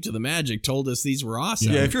escaped to the Magic told us these were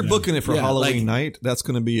awesome. Yeah, if you're booking it for Halloween night, that's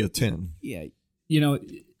going to be a 10. Yeah.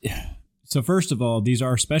 So first of all, these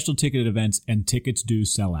are special ticketed events and tickets do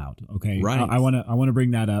sell out. Okay. Right. I want to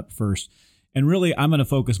bring that up first. And really, I'm going to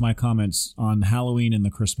focus my comments on Halloween and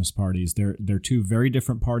the Christmas parties. They're two very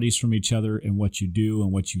different parties from each other in what you do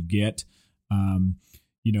and what you get.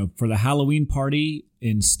 For the Halloween party,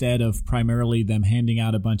 instead of primarily them handing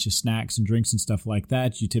out a bunch of snacks and drinks and stuff like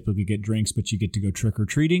that, you typically get drinks, but you get to go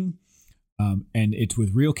trick-or-treating. And it's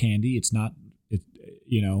with real candy. It's not,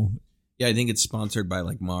 Yeah, I think it's sponsored by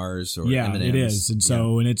like Mars or M&M's. It is. And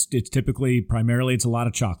so, and it's typically, primarily, it's a lot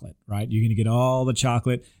of chocolate, right? You're going to get all the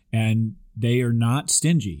chocolate, and they are not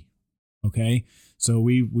stingy, okay? So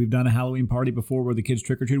we've done a Halloween party before where the kids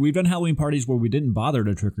trick-or-treat. We've done Halloween parties where we didn't bother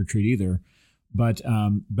to trick-or-treat either. But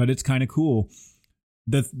it's kind of cool.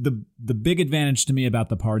 The big advantage to me about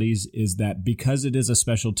the parties is that because it is a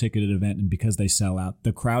special ticketed event and because they sell out,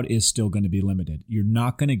 the crowd is still going to be limited. You're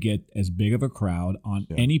not going to get as big of a crowd on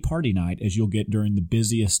any party night as you'll get during the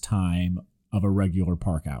busiest time of a regular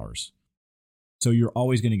park hours. So you're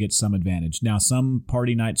always going to get some advantage. Now, some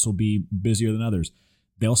party nights will be busier than others.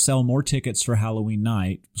 They'll sell more tickets for Halloween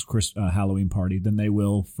night, Halloween party, than they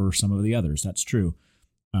will for some of the others. That's true.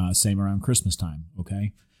 Same around Christmas time,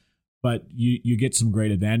 okay? But you get some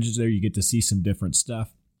great advantages there. You get to see some different stuff.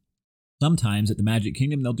 Sometimes at the Magic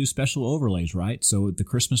Kingdom, they'll do special overlays, right? So at the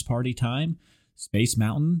Christmas party time, Space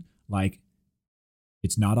Mountain, like,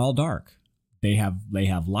 it's not all dark. They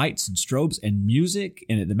have lights and strobes and music.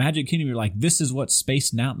 And at the Magic Kingdom, you're like, this is what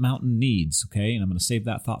Space Mountain needs, okay? And I'm going to save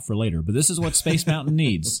that thought for later. But this is what Space Mountain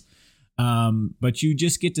needs. But you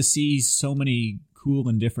just get to see so many cool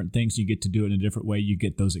and different things. You get to do it in a different way. You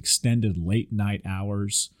get those extended late night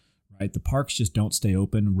hours. Right? The parks just don't stay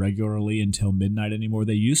open regularly until midnight anymore.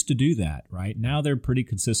 They used to do that, right? Now they're pretty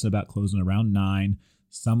consistent about closing around 9,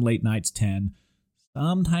 some late nights 10.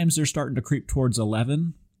 Sometimes they're starting to creep towards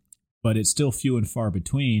 11, but it's still few and far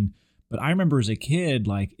between. But I remember as a kid,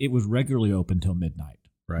 like, it was regularly open till midnight.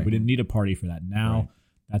 Right. We didn't need a party for that. Now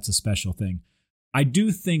that's a special thing. I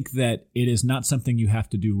do think that it is not something you have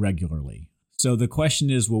to do regularly. So the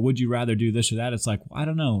question is, well, would you rather do this or that? It's like, well, I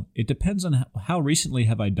don't know. It depends on how recently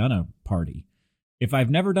have I done a party. If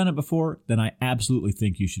I've never done it before, then I absolutely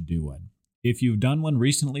think you should do one. If you've done one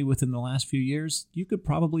recently within the last few years, you could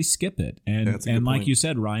probably skip it. And like you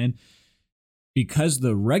said, Ryan, because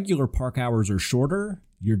the regular park hours are shorter,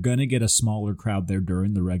 you're going to get a smaller crowd there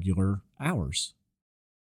during the regular hours.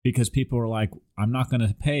 Because people are like, I'm not going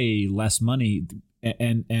to pay less money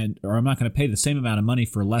or I'm not going to pay the same amount of money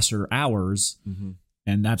for lesser hours,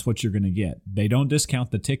 and that's what you're going to get. They don't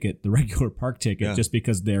discount the regular park ticket, just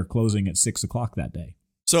because they're closing at 6:00 that day.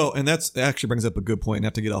 So, and that actually brings up a good point.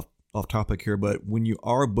 Not to get off topic here, but when you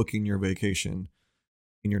are booking your vacation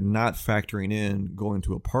and you're not factoring in going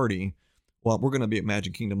to a party, well, we're going to be at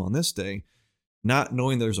Magic Kingdom on this day, not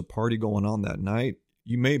knowing there's a party going on that night,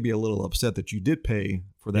 you may be a little upset that you did pay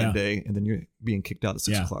for that day, and then you're being kicked out at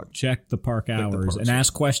 6:00. Check the park hours and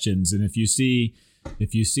ask questions. And if you see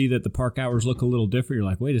that the park hours look a little different, you're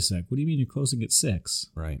like, wait a sec, what do you mean you're closing at 6?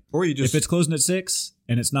 Right. Or you just, if it's closing at 6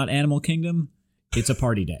 and it's not Animal Kingdom, it's a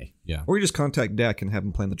party day. Yeah. Or you just contact Dak and have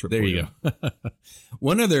him plan the trip. There for you go.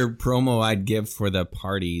 One other promo I'd give for the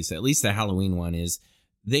parties, at least the Halloween one, is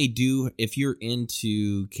they do, if you're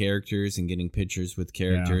into characters and getting pictures with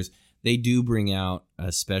characters, they do bring out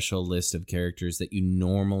a special list of characters that you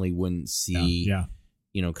normally wouldn't see,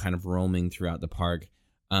 kind of roaming throughout the park.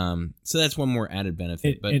 So that's one more added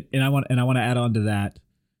benefit. And I want to add on to that,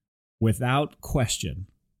 without question,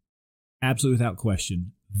 absolutely without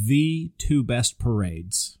question, the two best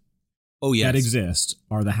parades that exist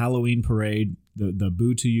are the Halloween parade, the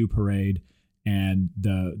Boo to You parade, and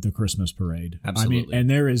the Christmas parade. Absolutely. I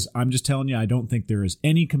mean, and I'm just telling you, I don't think there is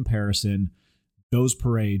any comparison. Those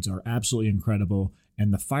parades are absolutely incredible,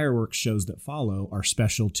 and the fireworks shows that follow are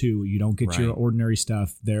special too. You don't get your ordinary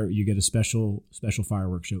stuff there; you get a special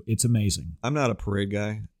fireworks show. It's amazing. I'm not a parade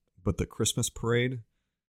guy, but the Christmas parade,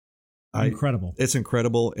 incredible. It's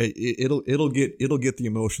incredible. It'll get the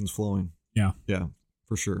emotions flowing. Yeah,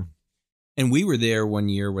 for sure. And we were there one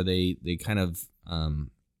year where they kind of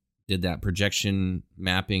did that projection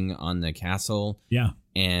mapping on the castle. Yeah.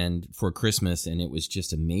 And for Christmas, and it was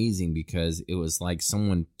just amazing because it was like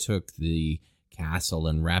someone took the castle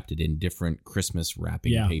and wrapped it in different Christmas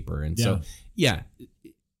wrapping paper. And so,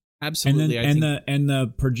 absolutely. And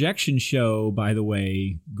the projection show, by the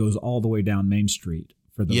way, goes all the way down Main Street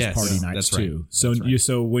for those party nights too. Right.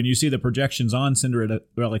 So when you see the projections on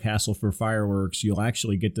Cinderella Castle for fireworks, you'll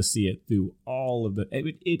actually get to see it through all of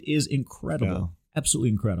it is incredible. Absolutely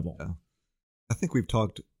incredible. Yeah. I think we've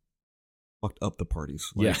talked up the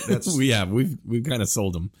parties. We've kind of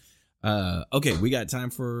sold them. Okay, we got time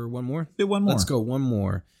for one more. Do one more. Let's go one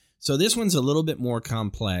more. So this one's a little bit more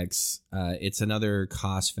complex. It's another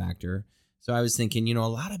cost factor. So I was thinking, a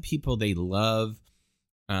lot of people, they love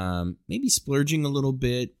maybe splurging a little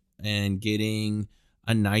bit and getting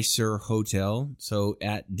a nicer hotel. So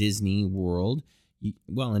at Disney World, in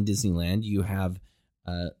Disneyland, you have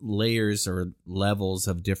layers or levels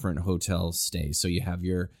of different hotel stays. So you have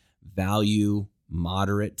your value,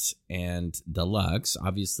 moderate, and deluxe.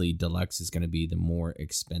 Obviously, deluxe is going to be the more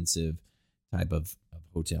expensive type of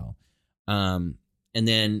hotel. And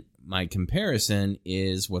then my comparison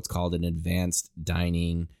is what's called an advanced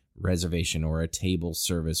dining reservation or a table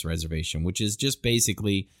service reservation, which is just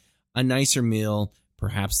basically a nicer meal.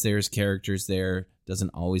 Perhaps there's characters there.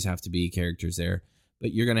 Doesn't always have to be characters there.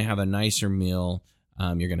 but you're going to have a nicer meal.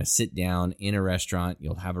 You're going to sit down in a restaurant.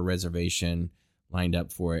 You'll have a reservation lined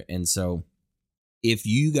up for it. And so if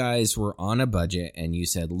you guys were on a budget and you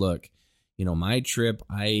said, look, my trip,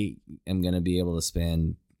 I am going to be able to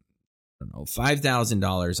spend, I don't know,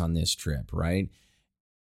 $5,000 on this trip, right?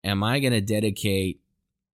 Am I going to dedicate,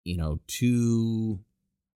 which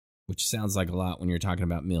sounds like a lot when you're talking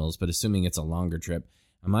about meals, but assuming it's a longer trip,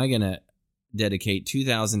 am I going to dedicate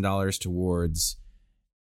 $2,000 towards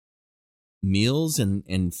meals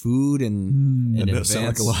and food and does sound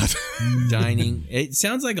like a lot. dining? It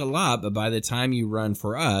sounds like a lot, but by the time you run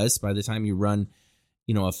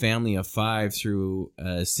a family of 5 through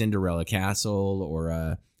a Cinderella Castle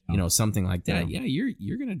or something like that,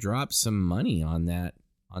 you're going to drop some money on that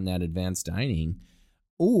advanced dining.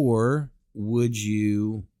 Or would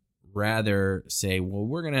you rather say, well,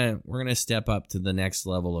 we're gonna step up to the next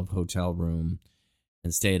level of hotel room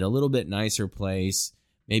and stay at a little bit nicer place,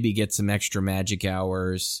 maybe get some extra magic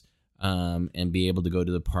hours, and be able to go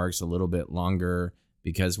to the parks a little bit longer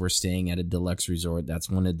because we're staying at a deluxe resort. That's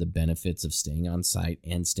one of the benefits of staying on site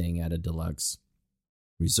and staying at a deluxe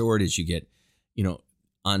resort is you get,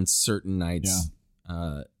 on certain nights,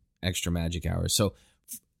 extra magic hours. So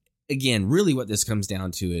again, really what this comes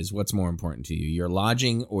down to is what's more important to you, your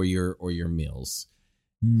lodging or your meals.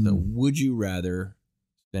 So would you rather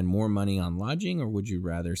spend more money on lodging or would you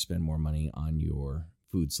rather spend more money on your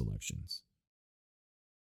food selections?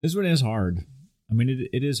 This one is hard. I mean,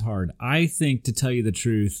 it is hard. I think, to tell you the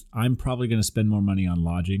truth, I'm probably going to spend more money on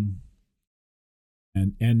lodging.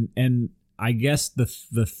 And I guess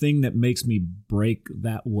the thing that makes me break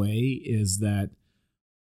that way is that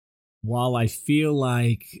while I feel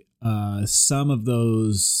like some of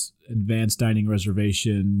those advanced dining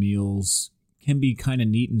reservation meals can be kind of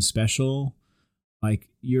neat and special, like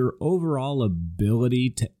your overall ability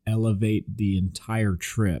to elevate the entire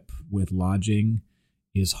trip with lodging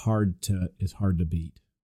is hard to beat.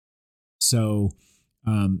 So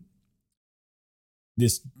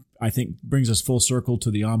this, I think, brings us full circle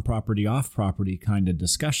to the on-property, off-property kind of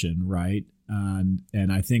discussion, right?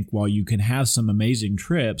 And I think while you can have some amazing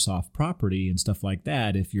trips off property and stuff like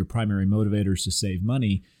that, if your primary motivator is to save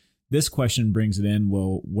money, this question brings it in,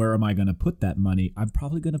 well, where am I going to put that money? I'm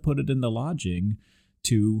probably going to put it in the lodging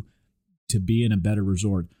to be in a better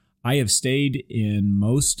resort. I have stayed in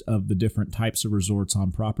most of the different types of resorts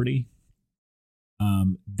on property.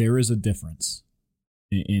 There is a difference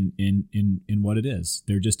in what it is.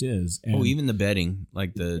 There just is. And, even the bedding,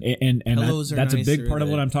 like the and pillows that's are a big nicer, part of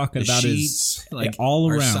what I'm talking about. Sheets, is like all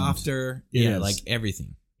are around softer. Like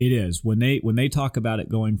everything. It is. When they talk about it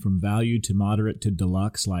going from value to moderate to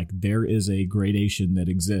deluxe, like there is a gradation that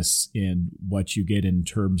exists in what you get in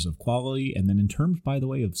terms of quality and then in terms, by the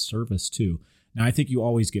way, of service too. Now, I think you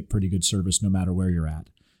always get pretty good service no matter where you're at.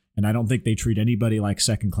 And I don't think they treat anybody like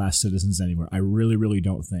second-class citizens anywhere. I really, really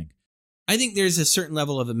don't think. I think there's a certain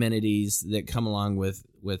level of amenities that come along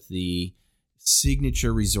with the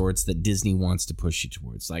signature resorts that Disney wants to push you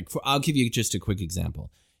towards. Like, I'll give you just a quick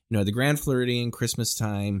example. The Grand Floridian, Christmas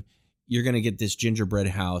time, you're going to get this gingerbread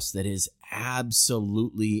house that is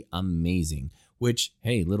absolutely amazing. Which,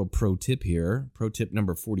 hey, little pro tip here, pro tip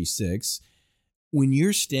number 46. When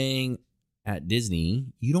you're staying at Disney,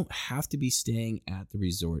 you don't have to be staying at the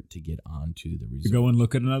resort to get onto the resort. You go and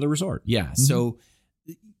look at another resort. Yeah. Mm-hmm. So,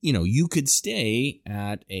 you could stay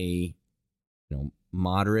at a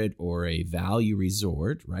moderate or a value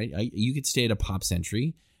resort, right? You could stay at a Pop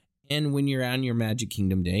Century. And when you're on your Magic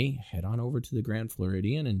Kingdom day, head on over to the Grand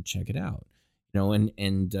Floridian and check it out.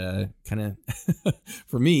 And kind of,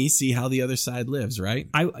 for me, see how the other side lives, right?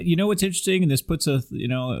 What's interesting, and this puts a,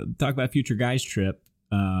 talk about future guys trip.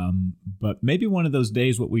 But maybe one of those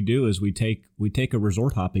days, what we do is we take a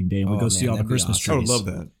resort hopping day and we go see all the Christmas trees. I would love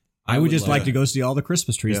that. I would just like to go see all the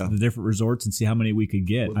Christmas trees at the different resorts and see how many we could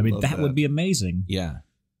get. I mean, that would be amazing. Yeah.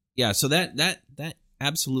 Yeah. So that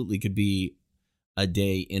absolutely could be a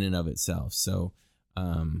day in and of itself. So,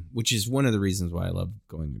 which is one of the reasons why I love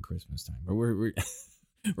going at Christmas time. But we're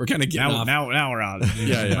kind of getting off. Now we're out.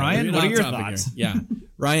 Yeah. Ryan, what are your thoughts? Yeah.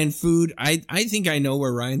 Ryan, food. I think I know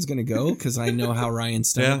where Ryan's going to go because I know how Ryan's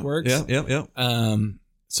stomach works. Yeah.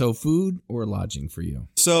 So food or lodging for you?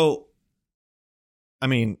 So, I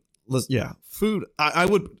mean, food. I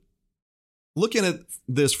would, looking at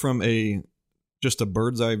this from just a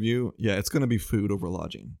bird's eye view. Yeah, it's going to be food over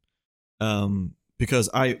lodging. Because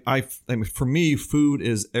I mean, for me, food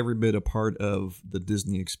is every bit a part of the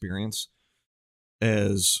Disney experience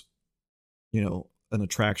as, an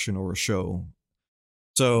attraction or a show.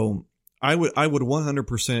 So I would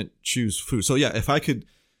 100% choose food. So yeah, if I could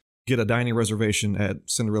get a dining reservation at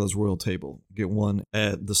Cinderella's Royal Table, get one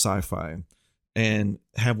at the Sci-Fi, and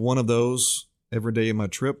have one of those every day of my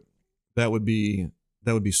trip, that would be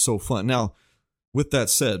so fun. Now, with that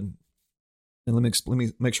said, and let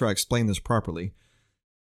me make sure I explain this properly.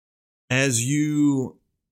 I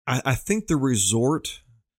think the resort,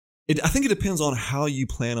 I think it depends on how you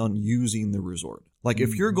plan on using the resort. Like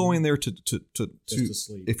if you're going there to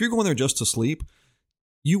sleep, if you're going there just to sleep,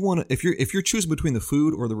 you want to, if you're choosing between the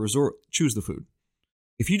food or the resort, choose the food.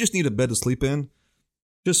 If you just need a bed to sleep in,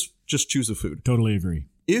 just choose the food. Totally agree.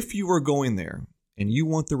 If you are going there and you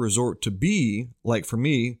want the resort to be, like for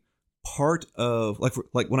me, part of,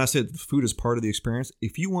 like when I said food is part of the experience,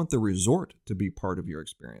 if you want the resort to be part of your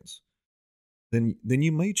experience, then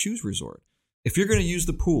you may choose resort. If you're going to use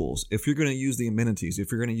the pools, if you're going to use the amenities,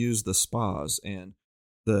 if you're going to use the spas and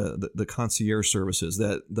the concierge services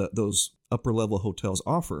that those upper level hotels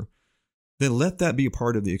offer, then let that be a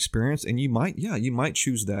part of the experience, and you might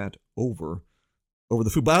choose that over the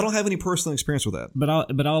food. But I don't have any personal experience with that. But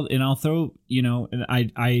I'll throw,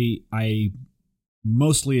 and I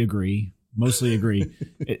mostly agree.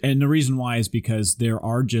 And the reason why is because there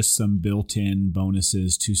are just some built-in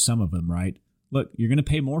bonuses to some of them, right? Look, you're going to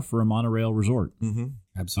pay more for a monorail resort. Mm-hmm.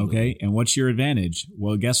 Absolutely. Okay. And what's your advantage?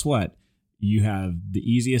 Well, guess what? You have the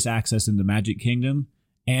easiest access into Magic Kingdom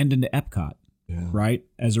and into Epcot, right?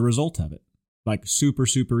 As a result of it. Like super,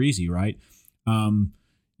 super easy, right?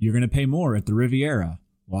 You're going to pay more at the Riviera.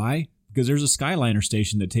 Why? Because there's a Skyliner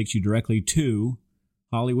station that takes you directly to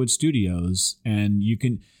Hollywood Studios, and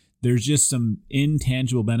there's just some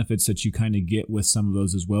intangible benefits that you kind of get with some of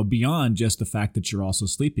those as well, beyond just the fact that you're also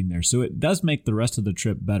sleeping there. So it does make the rest of the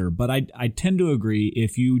trip better. But I tend to agree,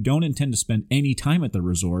 if you don't intend to spend any time at the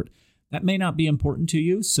resort, that may not be important to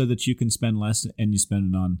you, so that you can spend less and you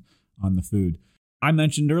spend it on the food. I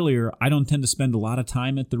mentioned earlier, I don't tend to spend a lot of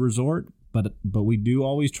time at the resort, but we do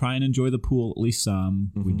always try and enjoy the pool at least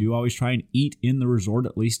some. Mm-hmm. We do always try and eat in the resort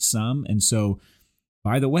at least some. And so,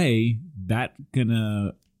 by the way, that's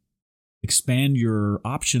gonna expand your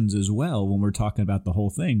options as well when we're talking about the whole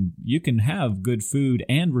thing. You can have good food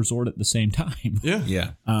and resort at the same time.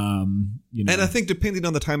 Yeah. And I think depending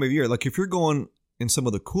on the time of year, like if you're going in some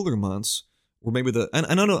of the cooler months, or maybe and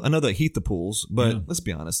I know they heat the pools, but let's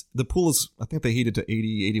be honest, the pool is, I think they heat it to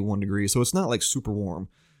 80, 81 degrees, so it's not like super warm.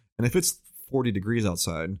 And if it's 40 degrees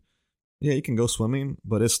outside, yeah, you can go swimming,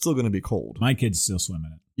 but it's still going to be cold. My kids still swim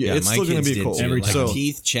in it. Yeah, it's still going to be cold. Every time. Like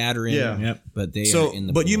teeth chattering. Yeah. Yep. But they are in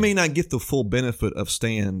the But pool. you may not get the full benefit of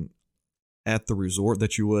staying at the resort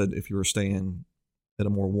that you would if you were staying at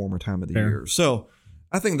a more warmer time of the year. So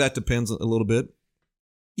I think that depends a little bit.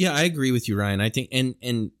 Yeah, I agree with you, Ryan. I think,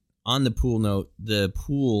 and on the pool note, the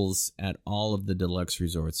pools at all of the deluxe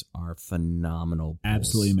resorts are phenomenal pools.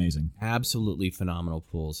 Absolutely amazing. Absolutely phenomenal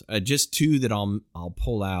pools. Just two that I'll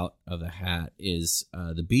pull out of a hat is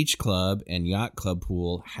the Beach Club and Yacht Club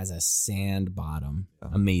pool has a sand bottom.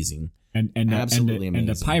 Amazing. And absolutely amazing.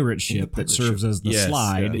 And the pirate ship that serves as the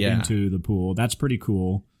slide into the pool. That's pretty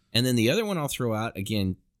cool. And then the other one I'll throw out,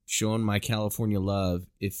 again, showing my California love.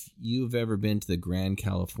 If you've ever been to the Grand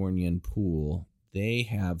Californian pool, they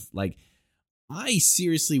have, like, I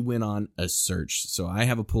seriously went on a search. So I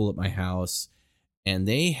have a pool at my house, and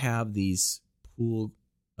they have these pool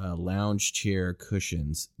lounge chair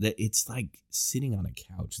cushions that it's like sitting on a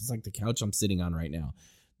couch. It's like the couch I'm sitting on right now.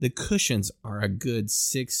 The cushions are a good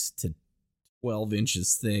 6 to 12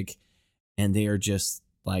 inches thick, and they are just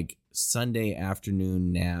like Sunday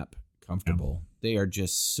afternoon nap comfortable. They are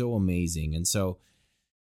just so amazing. And so,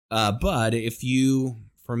 but if you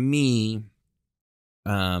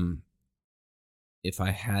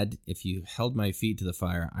held my feet to the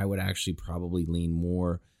fire, I would actually probably lean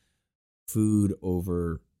more food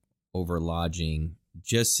over lodging,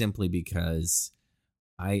 just simply because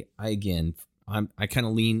I kind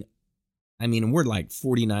of lean. I mean, we're like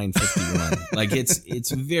 49-51. Like it's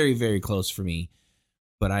very, very close for me.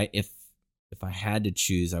 But if I had to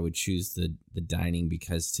choose, I would choose the dining,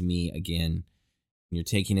 because to me, again, you're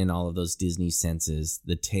taking in all of those Disney senses,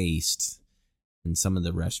 the taste, and some of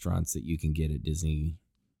the restaurants that you can get at Disney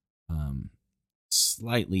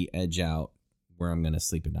slightly edge out where I'm going to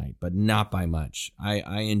sleep at night, but not by much.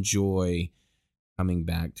 I enjoy coming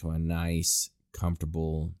back to a nice,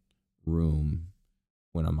 comfortable room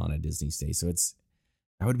when I'm on a Disney stay. So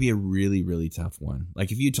that would be a really, really tough one.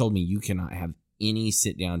 Like if you told me you cannot have any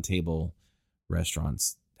sit-down table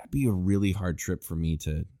restaurants, that'd be a really hard trip for me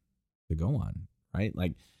to go on, right?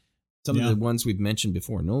 Like some of the ones we've mentioned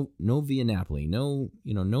before, no Via Napoli, no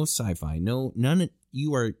Sci-Fi, none.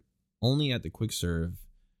 You are only at the quick serve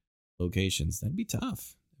locations. That'd be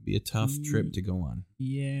tough. Be a tough trip to go on.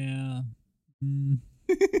 Yeah. I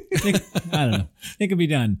don't know. It could be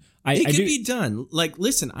done. It could be done. Like,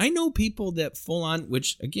 listen, I know people that full on,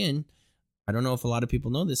 which again, I don't know if a lot of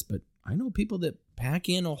people know this, but I know people that pack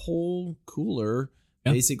in a whole cooler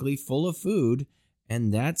basically full of food,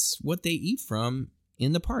 and that's what they eat from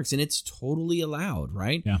in the parks, and it's totally allowed,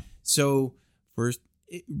 right? Yeah. So first,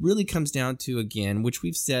 it really comes down to, again, which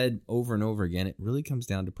we've said over and over again, it really comes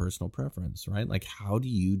down to personal preference, right? Like, how do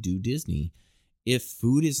you do Disney? If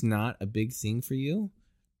food is not a big thing for you,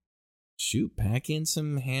 shoot, pack in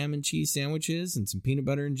some ham and cheese sandwiches and some peanut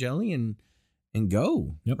butter and jelly and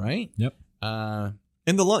go, right? Yep. And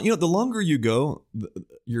the longer you go,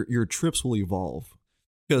 your trips will evolve.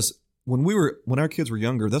 Because when our kids were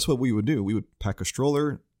younger, that's what we would do. We would pack a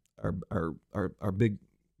stroller, our big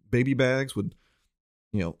baby bags would,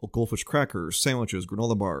 goldfish crackers, sandwiches,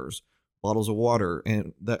 granola bars, bottles of water,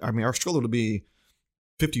 and our stroller would be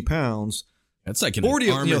 50 pounds. That's like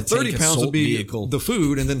 30 pounds would be vehicle. The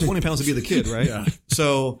food, and then 20 pounds would be the kid, right? Yeah.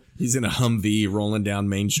 So he's in a Humvee rolling down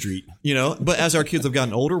Main Street. But as our kids have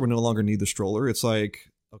gotten older, we no longer need the stroller. It's like,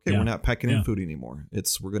 okay, we're not packing in food anymore.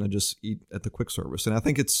 We're going to just eat at the quick service. And I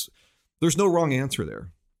think there's no wrong answer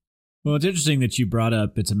there. Well, it's interesting that you brought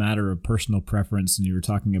up it's a matter of personal preference, and you were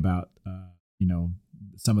talking about,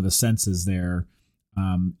 some of the senses there.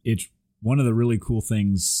 It's one of the really cool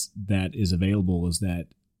things that is available is that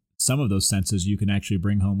some of those senses you can actually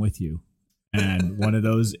bring home with you. And one of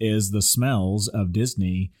those is the smells of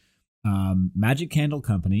Disney. Magic Candle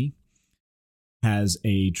Company has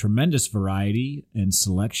a tremendous variety and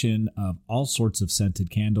selection of all sorts of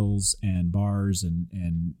scented candles and bars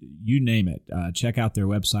and you name it. Check out their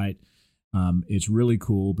website. It's really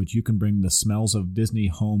cool, but you can bring the smells of Disney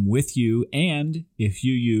home with you. And if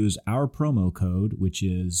you use our promo code, which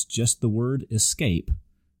is just the word escape,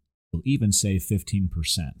 you'll even save 15%.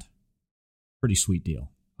 Pretty sweet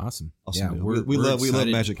deal. Awesome. Yeah, deal. we love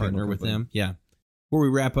Magic partner with them. Yeah. Before we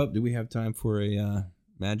wrap up, do we have time for a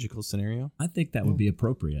magical scenario? I think that would be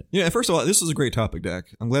appropriate. Yeah. First of all, this is a great topic,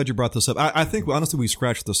 Dak. I'm glad you brought this up. I think honestly we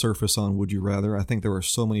scratched the surface on Would You Rather. I think there are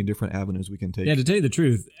so many different avenues we can take. Yeah. To tell you the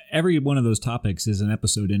truth, every one of those topics is an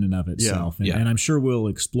episode in and of itself, and I'm sure we'll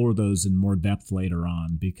explore those in more depth later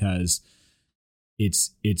on because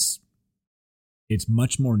it's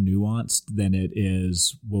much more nuanced than it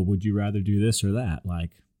is, well, would you rather do this or that?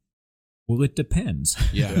 Like, well, it depends.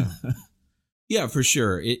 Yeah. Yeah, for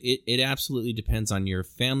sure. It absolutely depends on your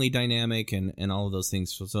family dynamic and all of those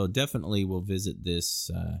things. So definitely we'll visit this,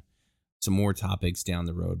 some more topics down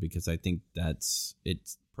the road because I think it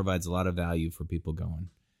provides a lot of value for people going.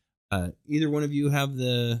 Either one of you have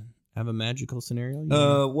a magical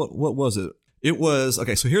scenario? What was it? It was,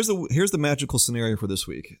 okay, so here's the magical scenario for this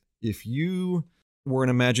week. If you were an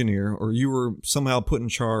Imagineer or you were somehow put in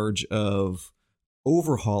charge of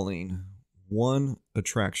overhauling one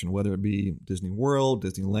attraction, whether it be Disney World,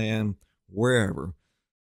 Disneyland, wherever,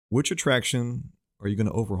 which attraction are you going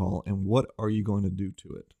to overhaul and what are you going to do to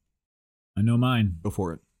it? I know mine. Go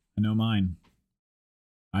for it. I know mine.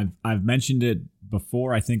 I've mentioned it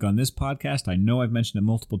before, I think, on this podcast. I know I've mentioned it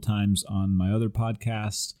multiple times on my other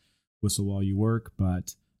podcast, Whistle While You Work,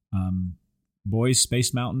 but boys,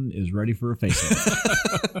 Space Mountain is ready for a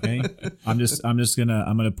facelift. Okay? I'm just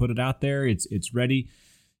gonna put it out there. It's ready.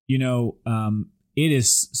 It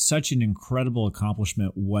is such an incredible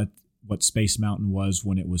accomplishment what Space Mountain was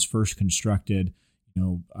when it was first constructed.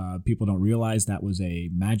 People don't realize that was a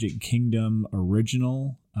Magic Kingdom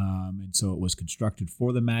original, and so it was constructed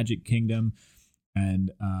for the Magic Kingdom.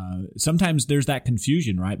 And sometimes there's that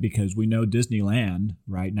confusion, right? Because we know Disneyland,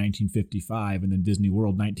 right, 1955, and then Disney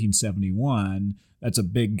World, 1971. That's a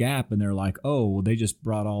big gap, and they're like, oh, well, they just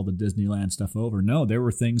brought all the Disneyland stuff over. No, there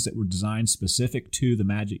were things that were designed specific to the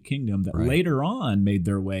Magic Kingdom that later on made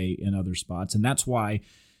their way in other spots, and that's why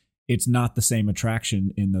it's not the same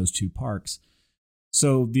attraction in those two parks.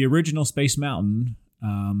 So the original Space Mountain,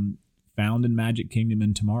 found in Magic Kingdom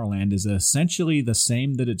in Tomorrowland, is essentially the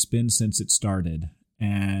same that it's been since it started.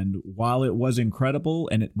 And while it was incredible,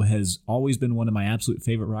 and it has always been one of my absolute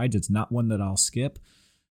favorite rides, it's not one that I'll skip.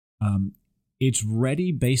 It's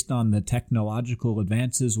ready based on the technological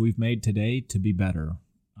advances we've made today to be better.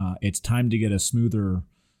 It's time to get a smoother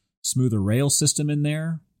rail system in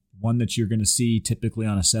there, one that you're going to see typically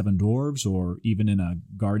on a Seven Dwarfs or even in a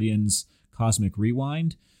Guardians Cosmic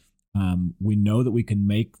Rewind. We know that we can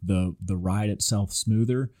make the ride itself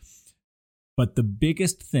smoother. But the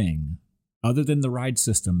biggest thing, other than the ride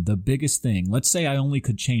system, the biggest thing, let's say I only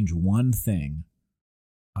could change one thing,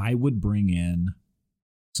 I would bring in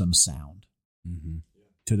some sound. Mm-hmm.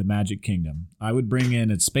 to the Magic Kingdom. I would bring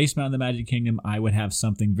in at Space Mountain, the Magic Kingdom, I would have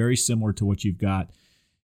something very similar to what you've got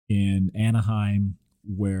in Anaheim,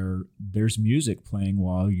 where there's music playing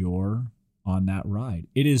while you're on that ride.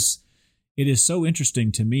 It is so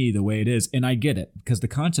interesting to me the way it is, and I get it, because the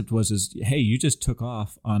concept is hey, you just took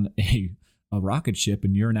off on a rocket ship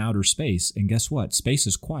and you're in outer space, and guess what? Space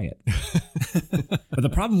is quiet. But the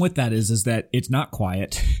problem with that is that it's not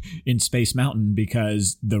quiet in Space Mountain,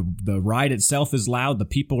 because the ride itself is loud, the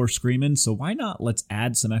people are screaming. So why not let's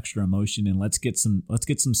add some extra emotion and let's get some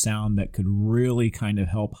sound that could really kind of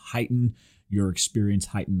help heighten your experience,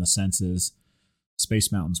 heighten the senses.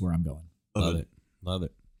 Space Mountain's where I'm going. Love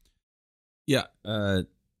it. Yeah.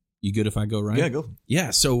 You good if I go, Ryan? Yeah, go.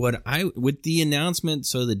 Yeah. So with the announcement,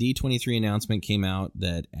 so the D23 announcement came out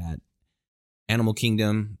that at Animal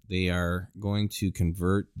Kingdom, they are going to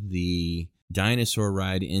convert the dinosaur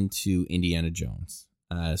ride into Indiana Jones.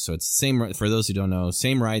 So it's the same, for those who don't know,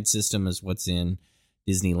 same ride system as what's in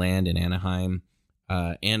Disneyland in Anaheim.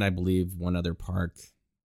 And I believe one other park.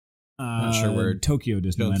 Not sure where. Tokyo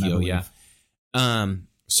Disneyland, I believe. Yeah.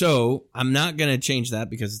 So I'm not going to change that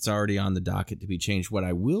because it's already on the docket to be changed. What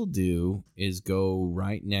I will do is go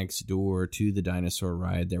right next door to the dinosaur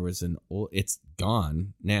ride. There was it's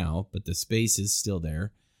gone now, but the space is still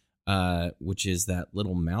there, which is that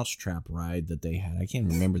little mousetrap ride that they had. I can't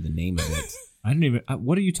remember the name of it. I didn't even.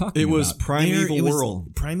 What are you talking about? It was Primeval Whirl.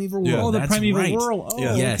 Primeval Yeah. Whirl. Oh, the That's Primeval right. Whirl. Oh,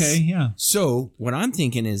 Yeah. Yes. Okay, yeah. So what I'm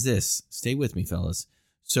thinking is this. Stay with me, fellas.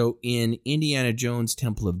 So in Indiana Jones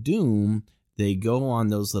Temple of Doom, they go on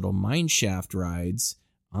those little mine shaft rides.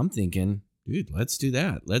 I'm thinking, dude, let's do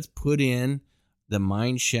that. Let's put in the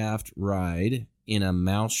mine shaft ride in a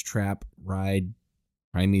mousetrap ride,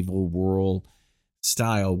 Primeval Whirl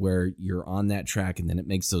style, where you're on that track and then it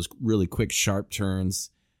makes those really quick, sharp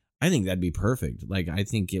turns. I think that'd be perfect. Like, I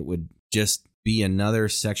think it would just be another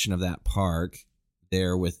section of that park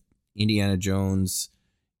there with Indiana Jones,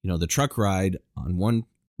 the truck ride on one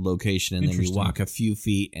location, and then you walk a few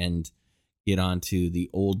feet and get onto the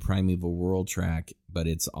old Primeval Whirl track, but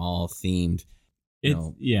it's all themed.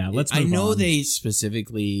 Let's. I move know on. they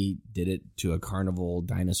specifically did it to a carnival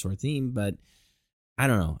dinosaur theme, but I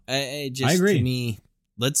don't know. I agree. To me,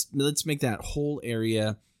 let's make that whole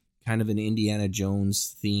area kind of an Indiana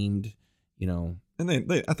Jones themed.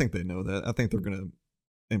 And I think they know that. I think they're going to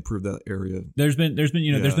improve that area. There's been there's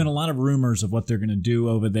been a lot of rumors of what they're going to do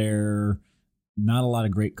over there. Not a lot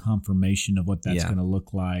of great confirmation of what that's going to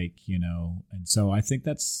look like, and so I think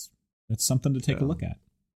that's something to take a look at.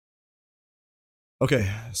 Okay,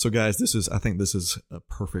 so guys, I think this is a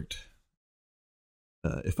perfect.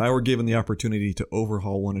 If I were given the opportunity to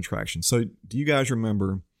overhaul one attraction, so do you guys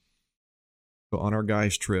remember? So on our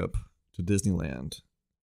guys' trip to Disneyland,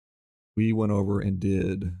 we went over and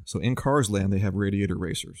did in Cars Land they have Radiator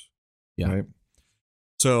Racers, right?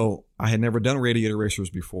 So I had never done Radiator Racers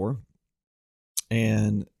before.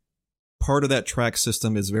 And part of that track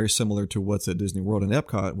system is very similar to what's at Disney World and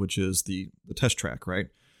Epcot, which is the test track, right?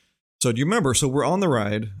 So do you remember? So we're on the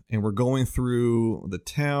ride and we're going through the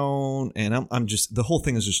town, and I'm just, the whole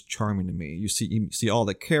thing is just charming to me. You see all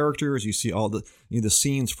the characters, you see all the the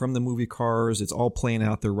scenes from the movie Cars. It's all playing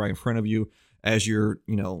out there right in front of you as you're,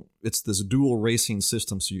 it's this dual racing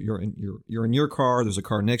system. So you're in your car. There's a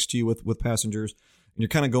car next to you with passengers, and you're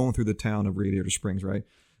kind of going through the town of Radiator Springs, right?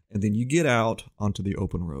 And then you get out onto the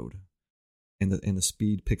open road, and the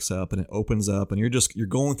speed picks up and it opens up, and you're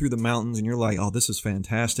going through the mountains, and you're like, oh, this is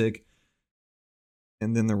fantastic.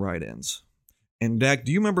 And then the ride ends. And Dak,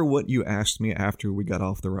 do you remember what you asked me after we got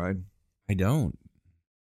off the ride? I don't.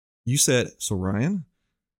 You said, so Ryan,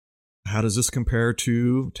 how does this compare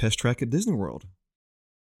to Test Track at Disney World?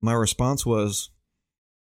 My response was,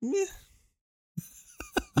 meh.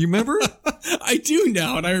 You remember? I do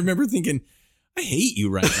now, and I remember thinking, I hate you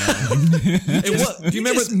right now. Do you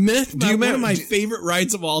remember? One of my favorite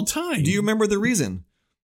rides of all time. Do you remember the reason?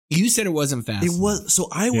 You said it wasn't fast. It was. So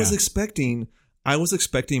I was expecting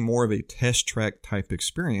more of a test track type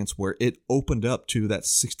experience where it opened up to that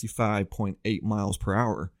 65.8 miles per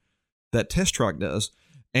hour that test track does,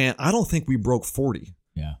 and I don't think we broke 40.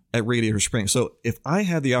 Yeah. At Radiator Springs. So if I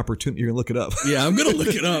had the opportunity, you're gonna look it up. Yeah, I'm gonna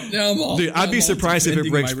look it up. Now I'd be surprised if it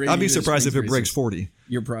breaks. I'd be surprised if it breaks 40.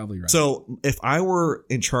 You're probably right. So if I were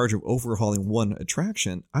in charge of overhauling one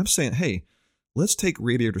attraction, I'm saying, hey, let's take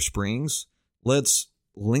Radiator Springs, let's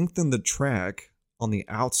lengthen the track on the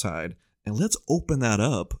outside, and let's open that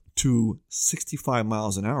up to 65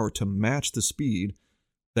 miles an hour to match the speed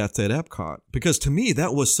that's at Epcot. Because to me,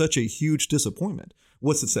 that was such a huge disappointment.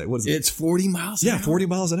 What's it say? What is it? It's 40 miles an hour. Yeah, 40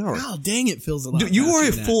 miles an hour. Wow, dang, it feels a lot Dude, you are a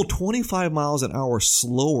faster than full that. 25 miles an hour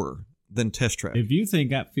slower than test track. If you think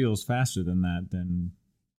that feels faster than that, then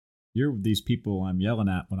you're these people I'm yelling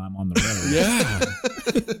at when I'm on the road.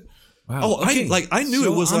 Yeah. Wow. Oh, okay. I knew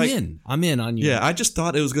So it was I'm in on you. Yeah, I just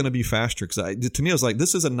thought it was going to be faster because to me, I was like,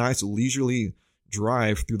 this is a nice leisurely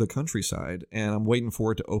drive through the countryside, and I'm waiting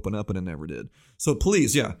for it to open up, and it never did. So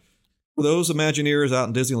please, yeah, for those Imagineers out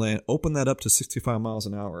in Disneyland, open that up to 65 miles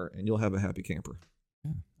an hour, and you'll have a happy camper.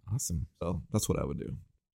 Yeah, awesome. So that's what I would do.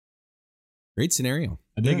 Great scenario.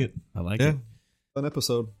 I dig it. I like Yeah, it. fun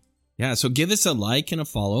episode. Yeah, so give us a like and a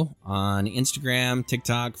follow on Instagram,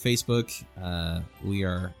 TikTok, Facebook. We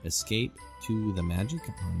are Escape to the Magic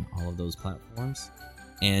on all of those platforms.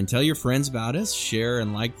 And tell your friends about us. Share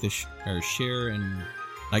and like the share and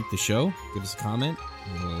like the show. Give us a comment.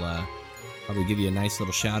 And we'll probably give you a nice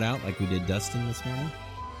little shout out like we did Dustin this morning.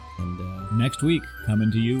 And Next week,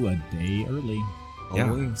 coming to you a day early.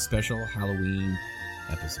 yeah, special Halloween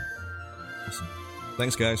episode. Awesome.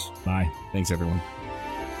 Thanks, guys. Bye. Thanks, everyone.